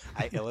issue.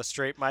 I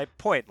illustrate my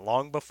point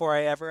long before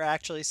I ever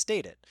actually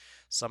state it.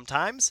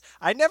 Sometimes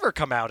I never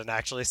come out and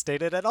actually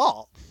state it at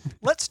all.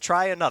 Let's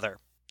try another.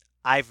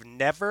 I've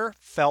never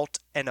felt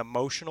an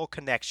emotional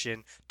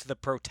connection to the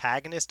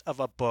protagonist of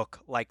a book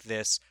like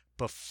this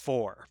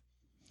before.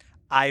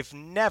 I've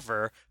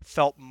never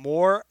felt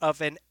more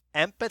of an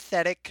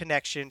empathetic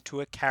connection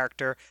to a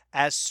character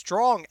as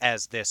strong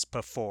as this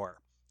before.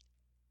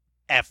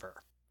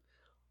 Ever.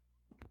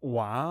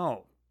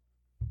 Wow.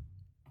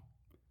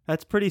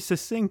 That's pretty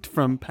succinct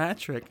from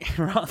Patrick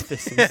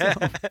Rothfuss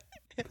himself.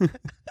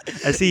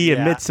 As he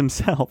admits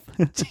himself.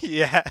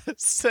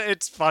 Yes,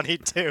 it's funny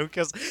too,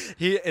 because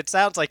it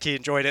sounds like he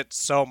enjoyed it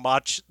so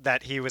much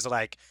that he was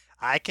like,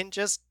 I can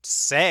just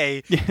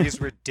say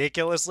these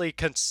ridiculously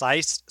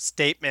concise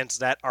statements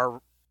that are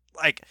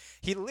like,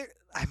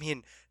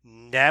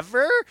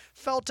 never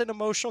felt an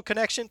emotional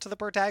connection to the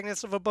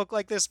protagonist of a book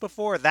like this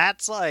before.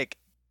 That's like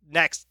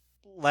next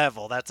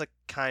level. That's a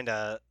kind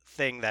of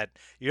thing that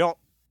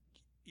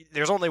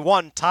there's only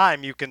one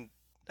time you could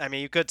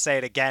say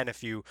it again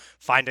if you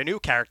find a new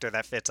character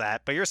that fits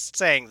that, but you're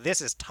saying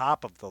this is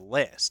top of the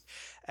list.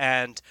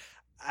 And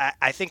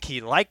I think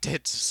he liked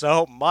it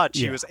so much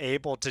he was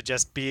able to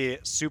just be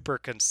super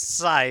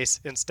concise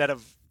instead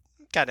of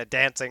kind of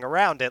dancing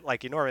around it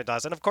like he normally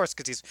does. And of course,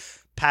 because he's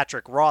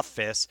Patrick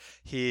Rothfuss,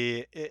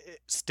 he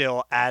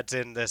still adds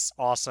in this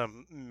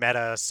awesome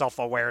meta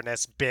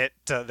self-awareness bit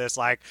to this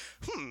like,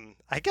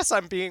 I guess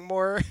I'm being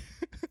more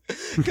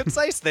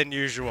concise than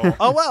usual.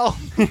 Oh, well.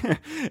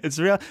 It's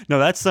real. No,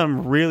 that's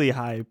some really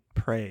high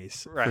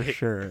praise for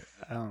sure.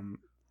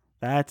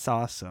 That's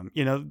awesome.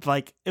 You know,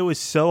 like, it was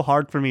so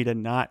hard for me to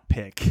not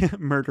pick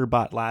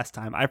Murderbot last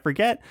time. I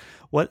forget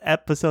what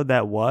episode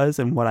that was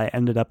and what I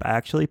ended up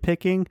actually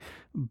picking,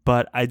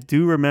 but I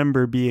do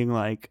remember being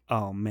like,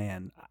 oh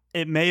man,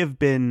 it may have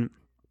been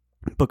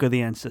Book of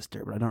the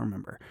Ancestor, but I don't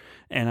remember.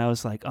 And I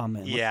was like, oh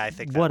man, I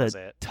think that was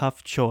it.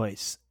 Tough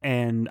choice.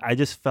 And I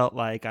just felt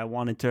like I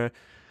wasn't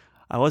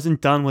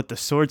done with the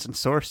swords and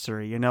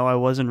sorcery, you know. I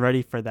wasn't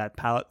ready for that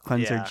palate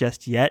cleanser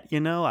just yet, you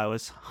know. I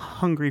was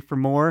hungry for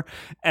more.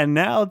 And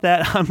now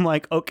that I'm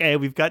like, okay,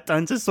 we've got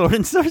tons of sword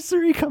and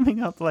sorcery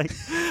coming up, like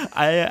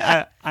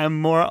I'm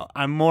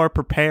more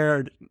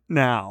prepared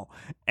now.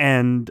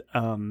 And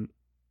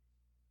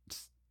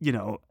you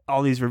know,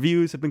 all these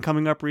reviews have been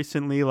coming up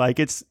recently. Like,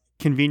 it's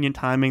convenient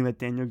timing that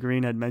Daniel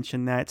Green had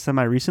mentioned that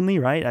semi-recently,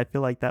 right? I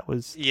feel like that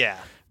was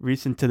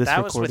recent to this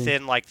recording. That was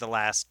within like the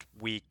last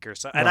week or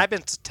so. And I've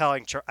been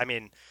telling,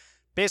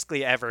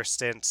 basically ever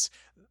since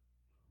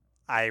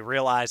I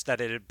realized that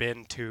it had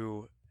been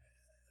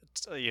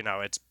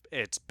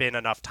it's been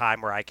enough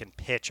time where I can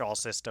pitch All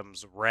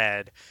Systems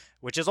Red,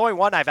 which is only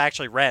one I've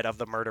actually read of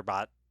the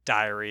Murderbot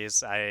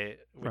Diaries,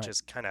 which is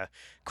kind of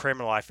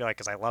criminal, I feel like,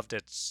 because I loved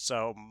it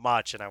so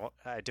much, and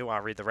I do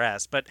want to read the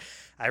rest. But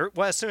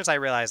as soon as I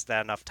realized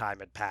that enough time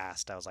had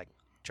passed, I was like,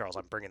 Charles,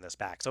 I'm bringing this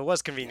back. So it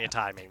was convenient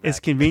timing. It's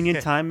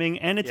convenient timing,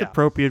 and it's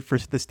appropriate for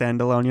the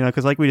standalone, you know,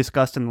 because like we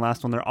discussed in the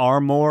last one, there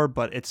are more,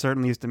 but it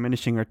certainly is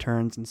diminishing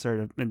returns in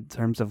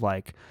terms of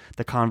like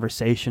the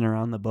conversation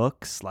around the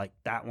books. Like,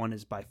 that one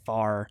is by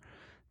far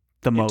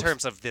the most. In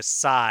terms of the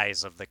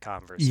size of the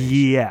conversation.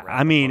 Yeah,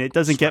 I mean, it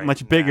doesn't get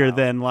much bigger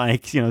than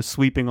like, you know,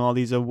 sweeping all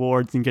these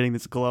awards and getting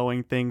this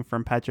glowing thing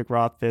from Patrick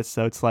Rothfuss.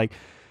 So it's like,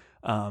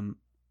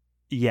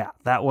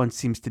 that one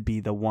seems to be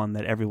the one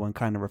that everyone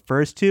kind of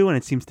refers to, and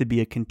it seems to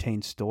be a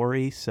contained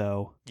story.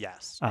 So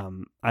yes,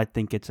 I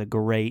think it's a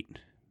great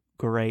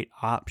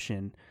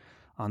option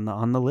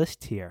on the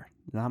list here.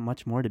 not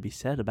much more to be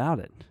said about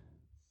it.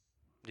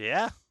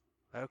 Yeah.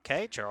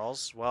 Okay,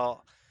 Charles.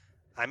 Well,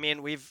 I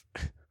mean, we've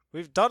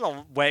done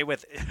away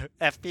with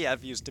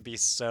FPF used to be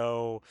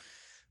so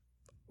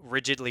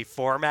rigidly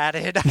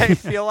formatted, I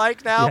feel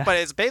like now, yeah. But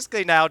it's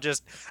basically now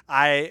just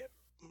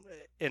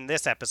in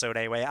this episode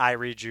anyway, I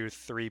read you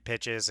 3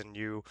 pitches and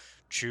you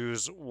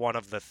choose one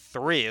of the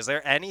 3. Is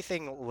there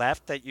anything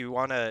left that you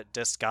want to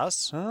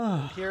discuss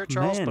here,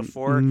 Charles,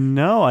 before?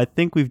 No, I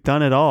think we've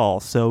done it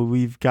all. So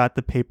we've got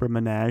the Paper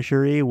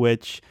Menagerie,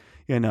 which,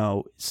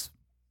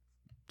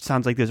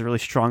 sounds like there's a really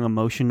strong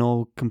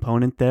emotional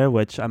component there,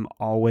 which I'm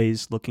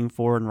always looking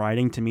for in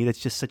writing. To me, that's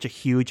just such a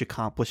huge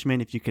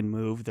accomplishment if you can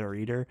move the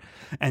reader,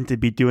 and to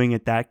be doing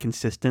it that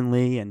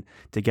consistently and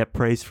to get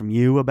praise from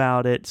you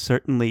about it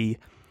certainly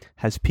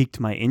has piqued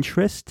my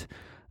interest.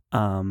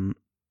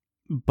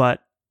 But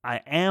I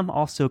am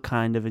also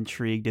kind of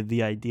intrigued at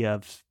the idea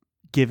of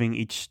giving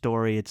each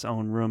story its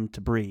own room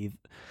to breathe.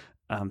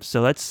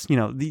 So that's,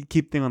 the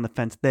keep thing on the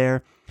fence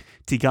there.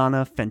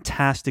 Tigana,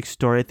 fantastic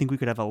story. I think we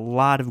could have a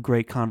lot of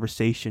great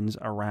conversations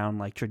around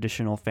like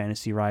traditional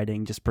fantasy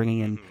writing, just bringing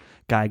in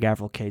Guy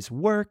Gavriel Kay's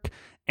work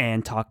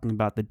and talking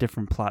about the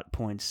different plot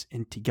points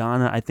in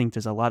Tigana. I think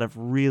there's a lot of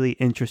really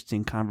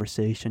interesting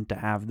conversation to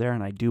have there,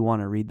 and I do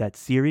want to read that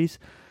series.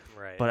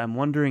 Right. But I'm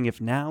wondering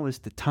if now is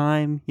the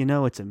time.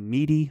 It's a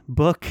meaty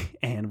book,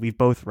 and we've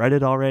both read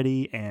it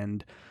already,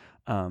 and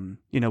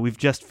we've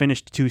just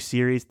finished 2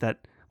 series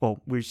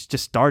we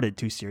just started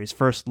 2 series,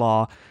 First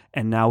Law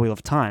and Now Wheel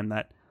of Time,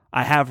 that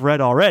I have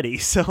read already.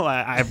 So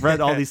I've read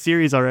all these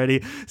series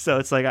already. So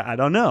it's like, I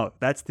don't know.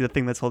 That's the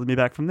thing that's holding me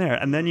back from there.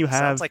 And then you have...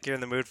 Sounds like you're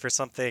in the mood for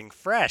something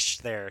fresh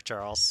there,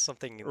 Charles.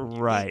 Something unique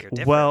right. or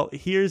different. Well,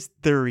 here's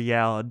the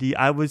reality.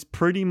 I was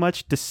pretty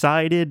much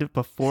decided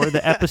before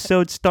the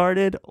episode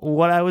started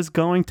what I was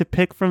going to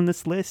pick from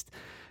this list.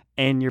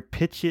 And your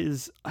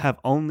pitches have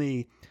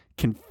only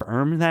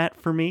confirmed that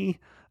for me.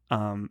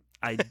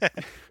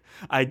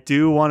 I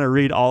do want to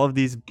read all of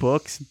these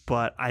books,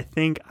 but I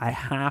think I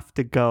have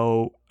to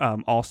go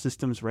All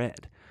Systems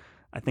Red.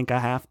 I think I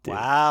have to.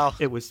 Wow.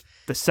 It was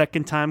the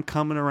second time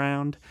coming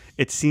around.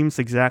 It seems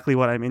exactly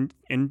what I'm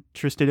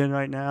interested in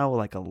right now,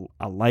 like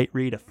a light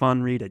read, a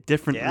fun read, a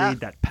different read,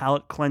 that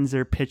palate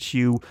cleanser pitch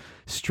you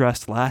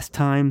stressed last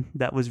time.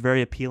 That was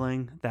very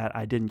appealing that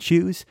I didn't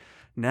choose.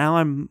 Now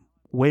I'm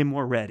way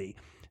more ready.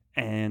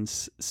 And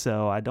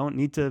so I don't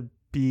need to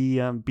be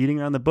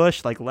beating around the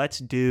bush. Like, let's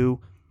do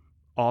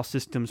All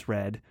Systems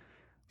Red,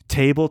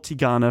 table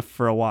Tigana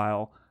for a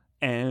while,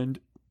 and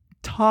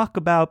talk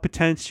about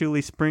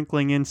potentially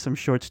sprinkling in some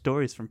short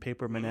stories from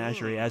Paper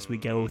Menagerie as we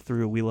go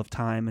through Wheel of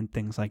Time and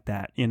things like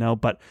that,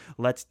 But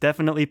let's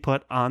definitely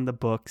put on the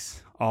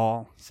books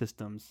All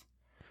Systems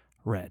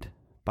Red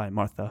by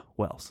Martha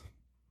Wells.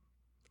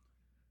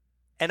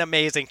 An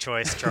amazing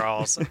choice,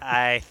 Charles.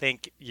 I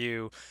think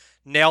you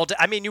nailed it.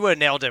 I mean, you would have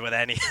nailed it with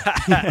any,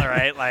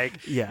 right?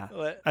 Like, yeah,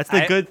 that's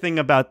the good thing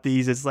about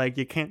these is like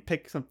you can't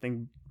pick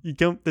something.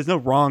 There's no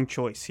wrong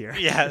choice here.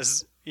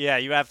 Yes, yeah,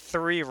 you have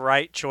 3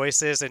 right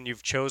choices and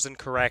you've chosen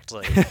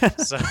correctly.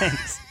 So,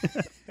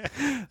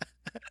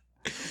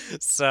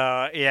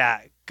 so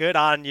yeah, good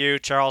on you,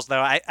 Charles. Though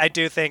I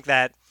do think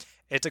that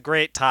it's a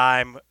great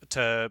time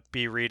to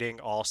be reading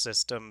All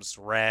Systems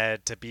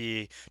Red, to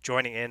be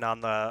joining in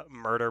on the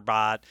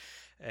Murderbot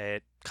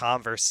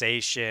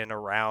conversation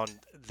around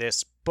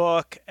this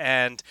book.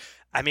 And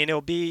I mean,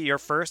 it'll be your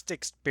first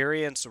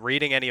experience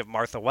reading any of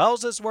Martha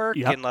Wells's work,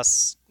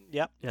 unless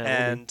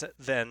and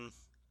then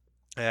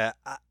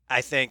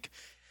I think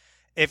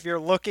if you're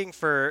looking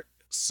for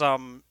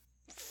some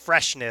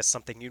freshness,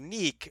 something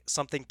unique,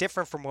 something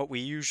different from what we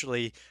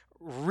usually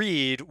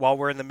read while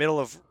we're in the middle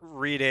of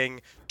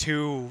reading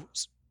 2,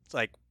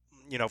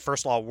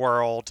 First Law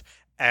World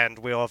and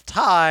Wheel of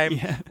Time,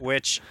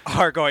 which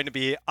are going to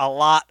be a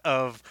lot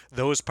of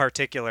those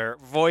particular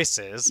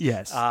voices.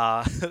 Yes.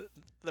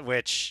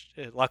 Which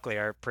luckily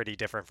are pretty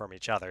different from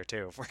each other,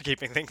 too, if we're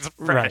keeping things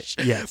fresh.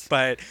 Right, yes.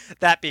 But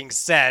that being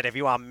said, if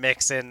you want to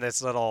mix in this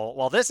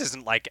this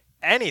isn't like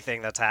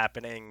anything that's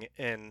happening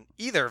in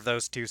either of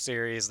those 2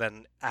 series,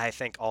 then I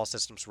think All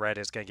Systems Red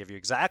is going to give you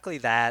exactly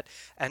that,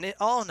 and it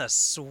all in a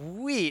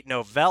sweet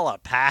novella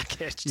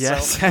package.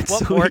 Yes, so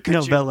what more could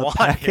novella you want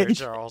package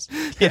here, Charles?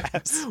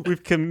 Yes.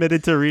 We've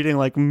committed to reading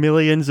like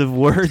millions of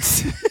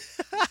words.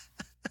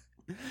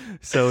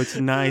 So it's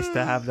nice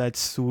to have that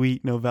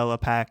sweet novella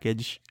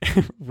package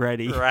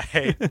ready.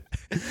 Right.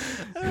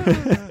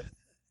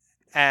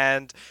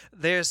 And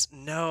there's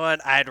no one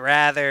I'd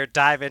rather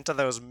dive into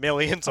those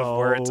millions of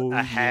words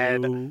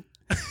ahead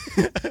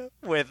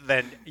with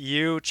than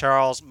you,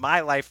 Charles, my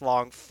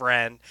lifelong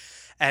friend.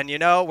 And,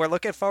 we're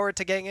looking forward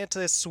to getting into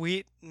this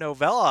sweet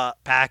novella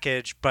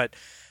package, but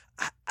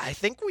I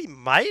think we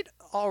might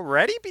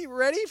already be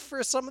ready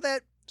for some of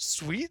that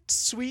sweet,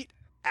 sweet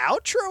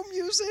outro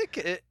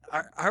music.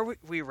 Are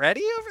we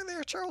ready over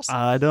there, Charles?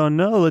 I don't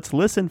know. Let's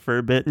listen for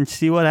a bit and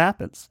see what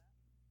happens.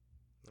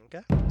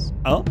 Okay.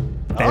 Oh,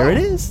 there it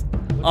is.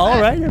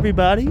 All right,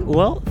 everybody.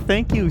 Well,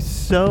 thank you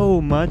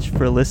so much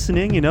for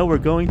listening. We're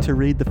going to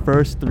read the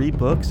first 3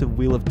 books of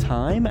Wheel of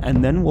Time,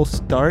 and then we'll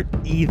start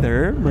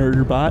either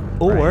Murderbot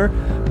or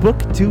Book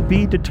to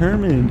Be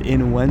Determined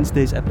in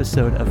Wednesday's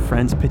episode of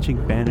Friends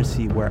Pitching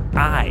Fantasy, where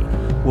I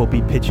will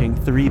be pitching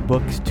 3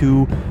 books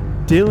to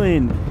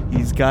Dylan.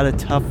 He's got a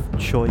tough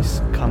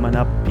choice coming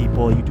up,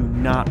 people. You do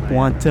not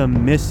want to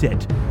miss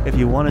it. If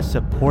you want to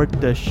support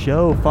the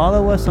show,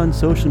 follow us on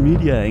social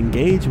media,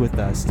 engage with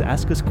us,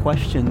 ask us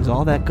questions,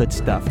 all that good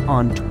stuff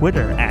on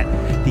Twitter at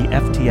the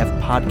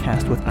FTF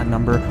Podcast with a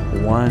number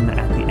 1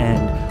 at the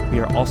end. We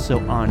are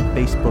also on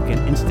Facebook and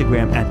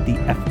Instagram at the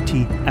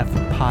FTF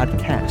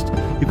Podcast.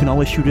 You can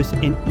always shoot us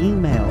an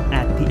email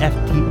at the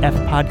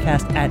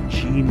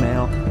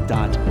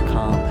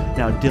ftfpodcast@gmail.com.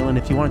 Now, Dylan,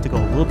 if you wanted to go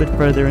a little bit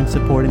further in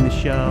supporting the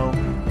show,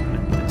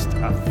 it's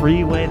a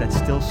free way that's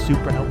still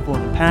super helpful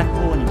and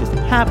impactful, and you just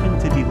happen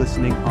to be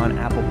listening on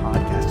Apple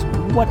Podcasts,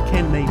 what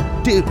can they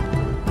do?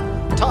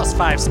 Toss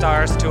 5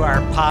 stars to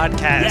our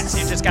podcast. Yes.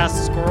 You just got to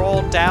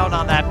scroll down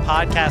on that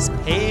podcast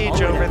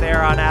page over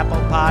there on Apple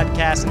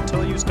Podcasts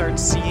until you start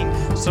seeing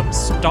some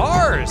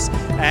stars.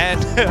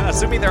 And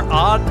assuming they're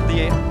on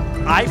the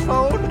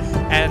iPhone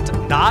and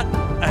not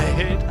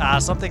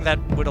something that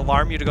would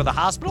alarm you to go to the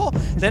hospital,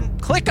 then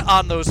click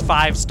on those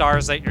 5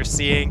 stars that you're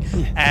seeing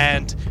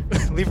and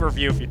leave a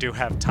review if you do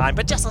have time.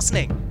 But just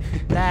listening,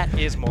 that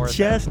is more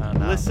than enough. Just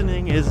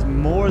listening is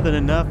more than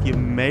enough. You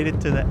made it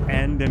to the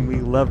end, and we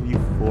love you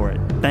for it.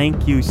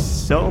 Thank you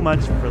so much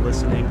for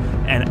listening.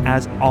 And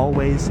as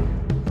always,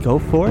 go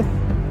forth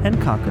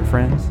and conquer,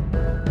 friends.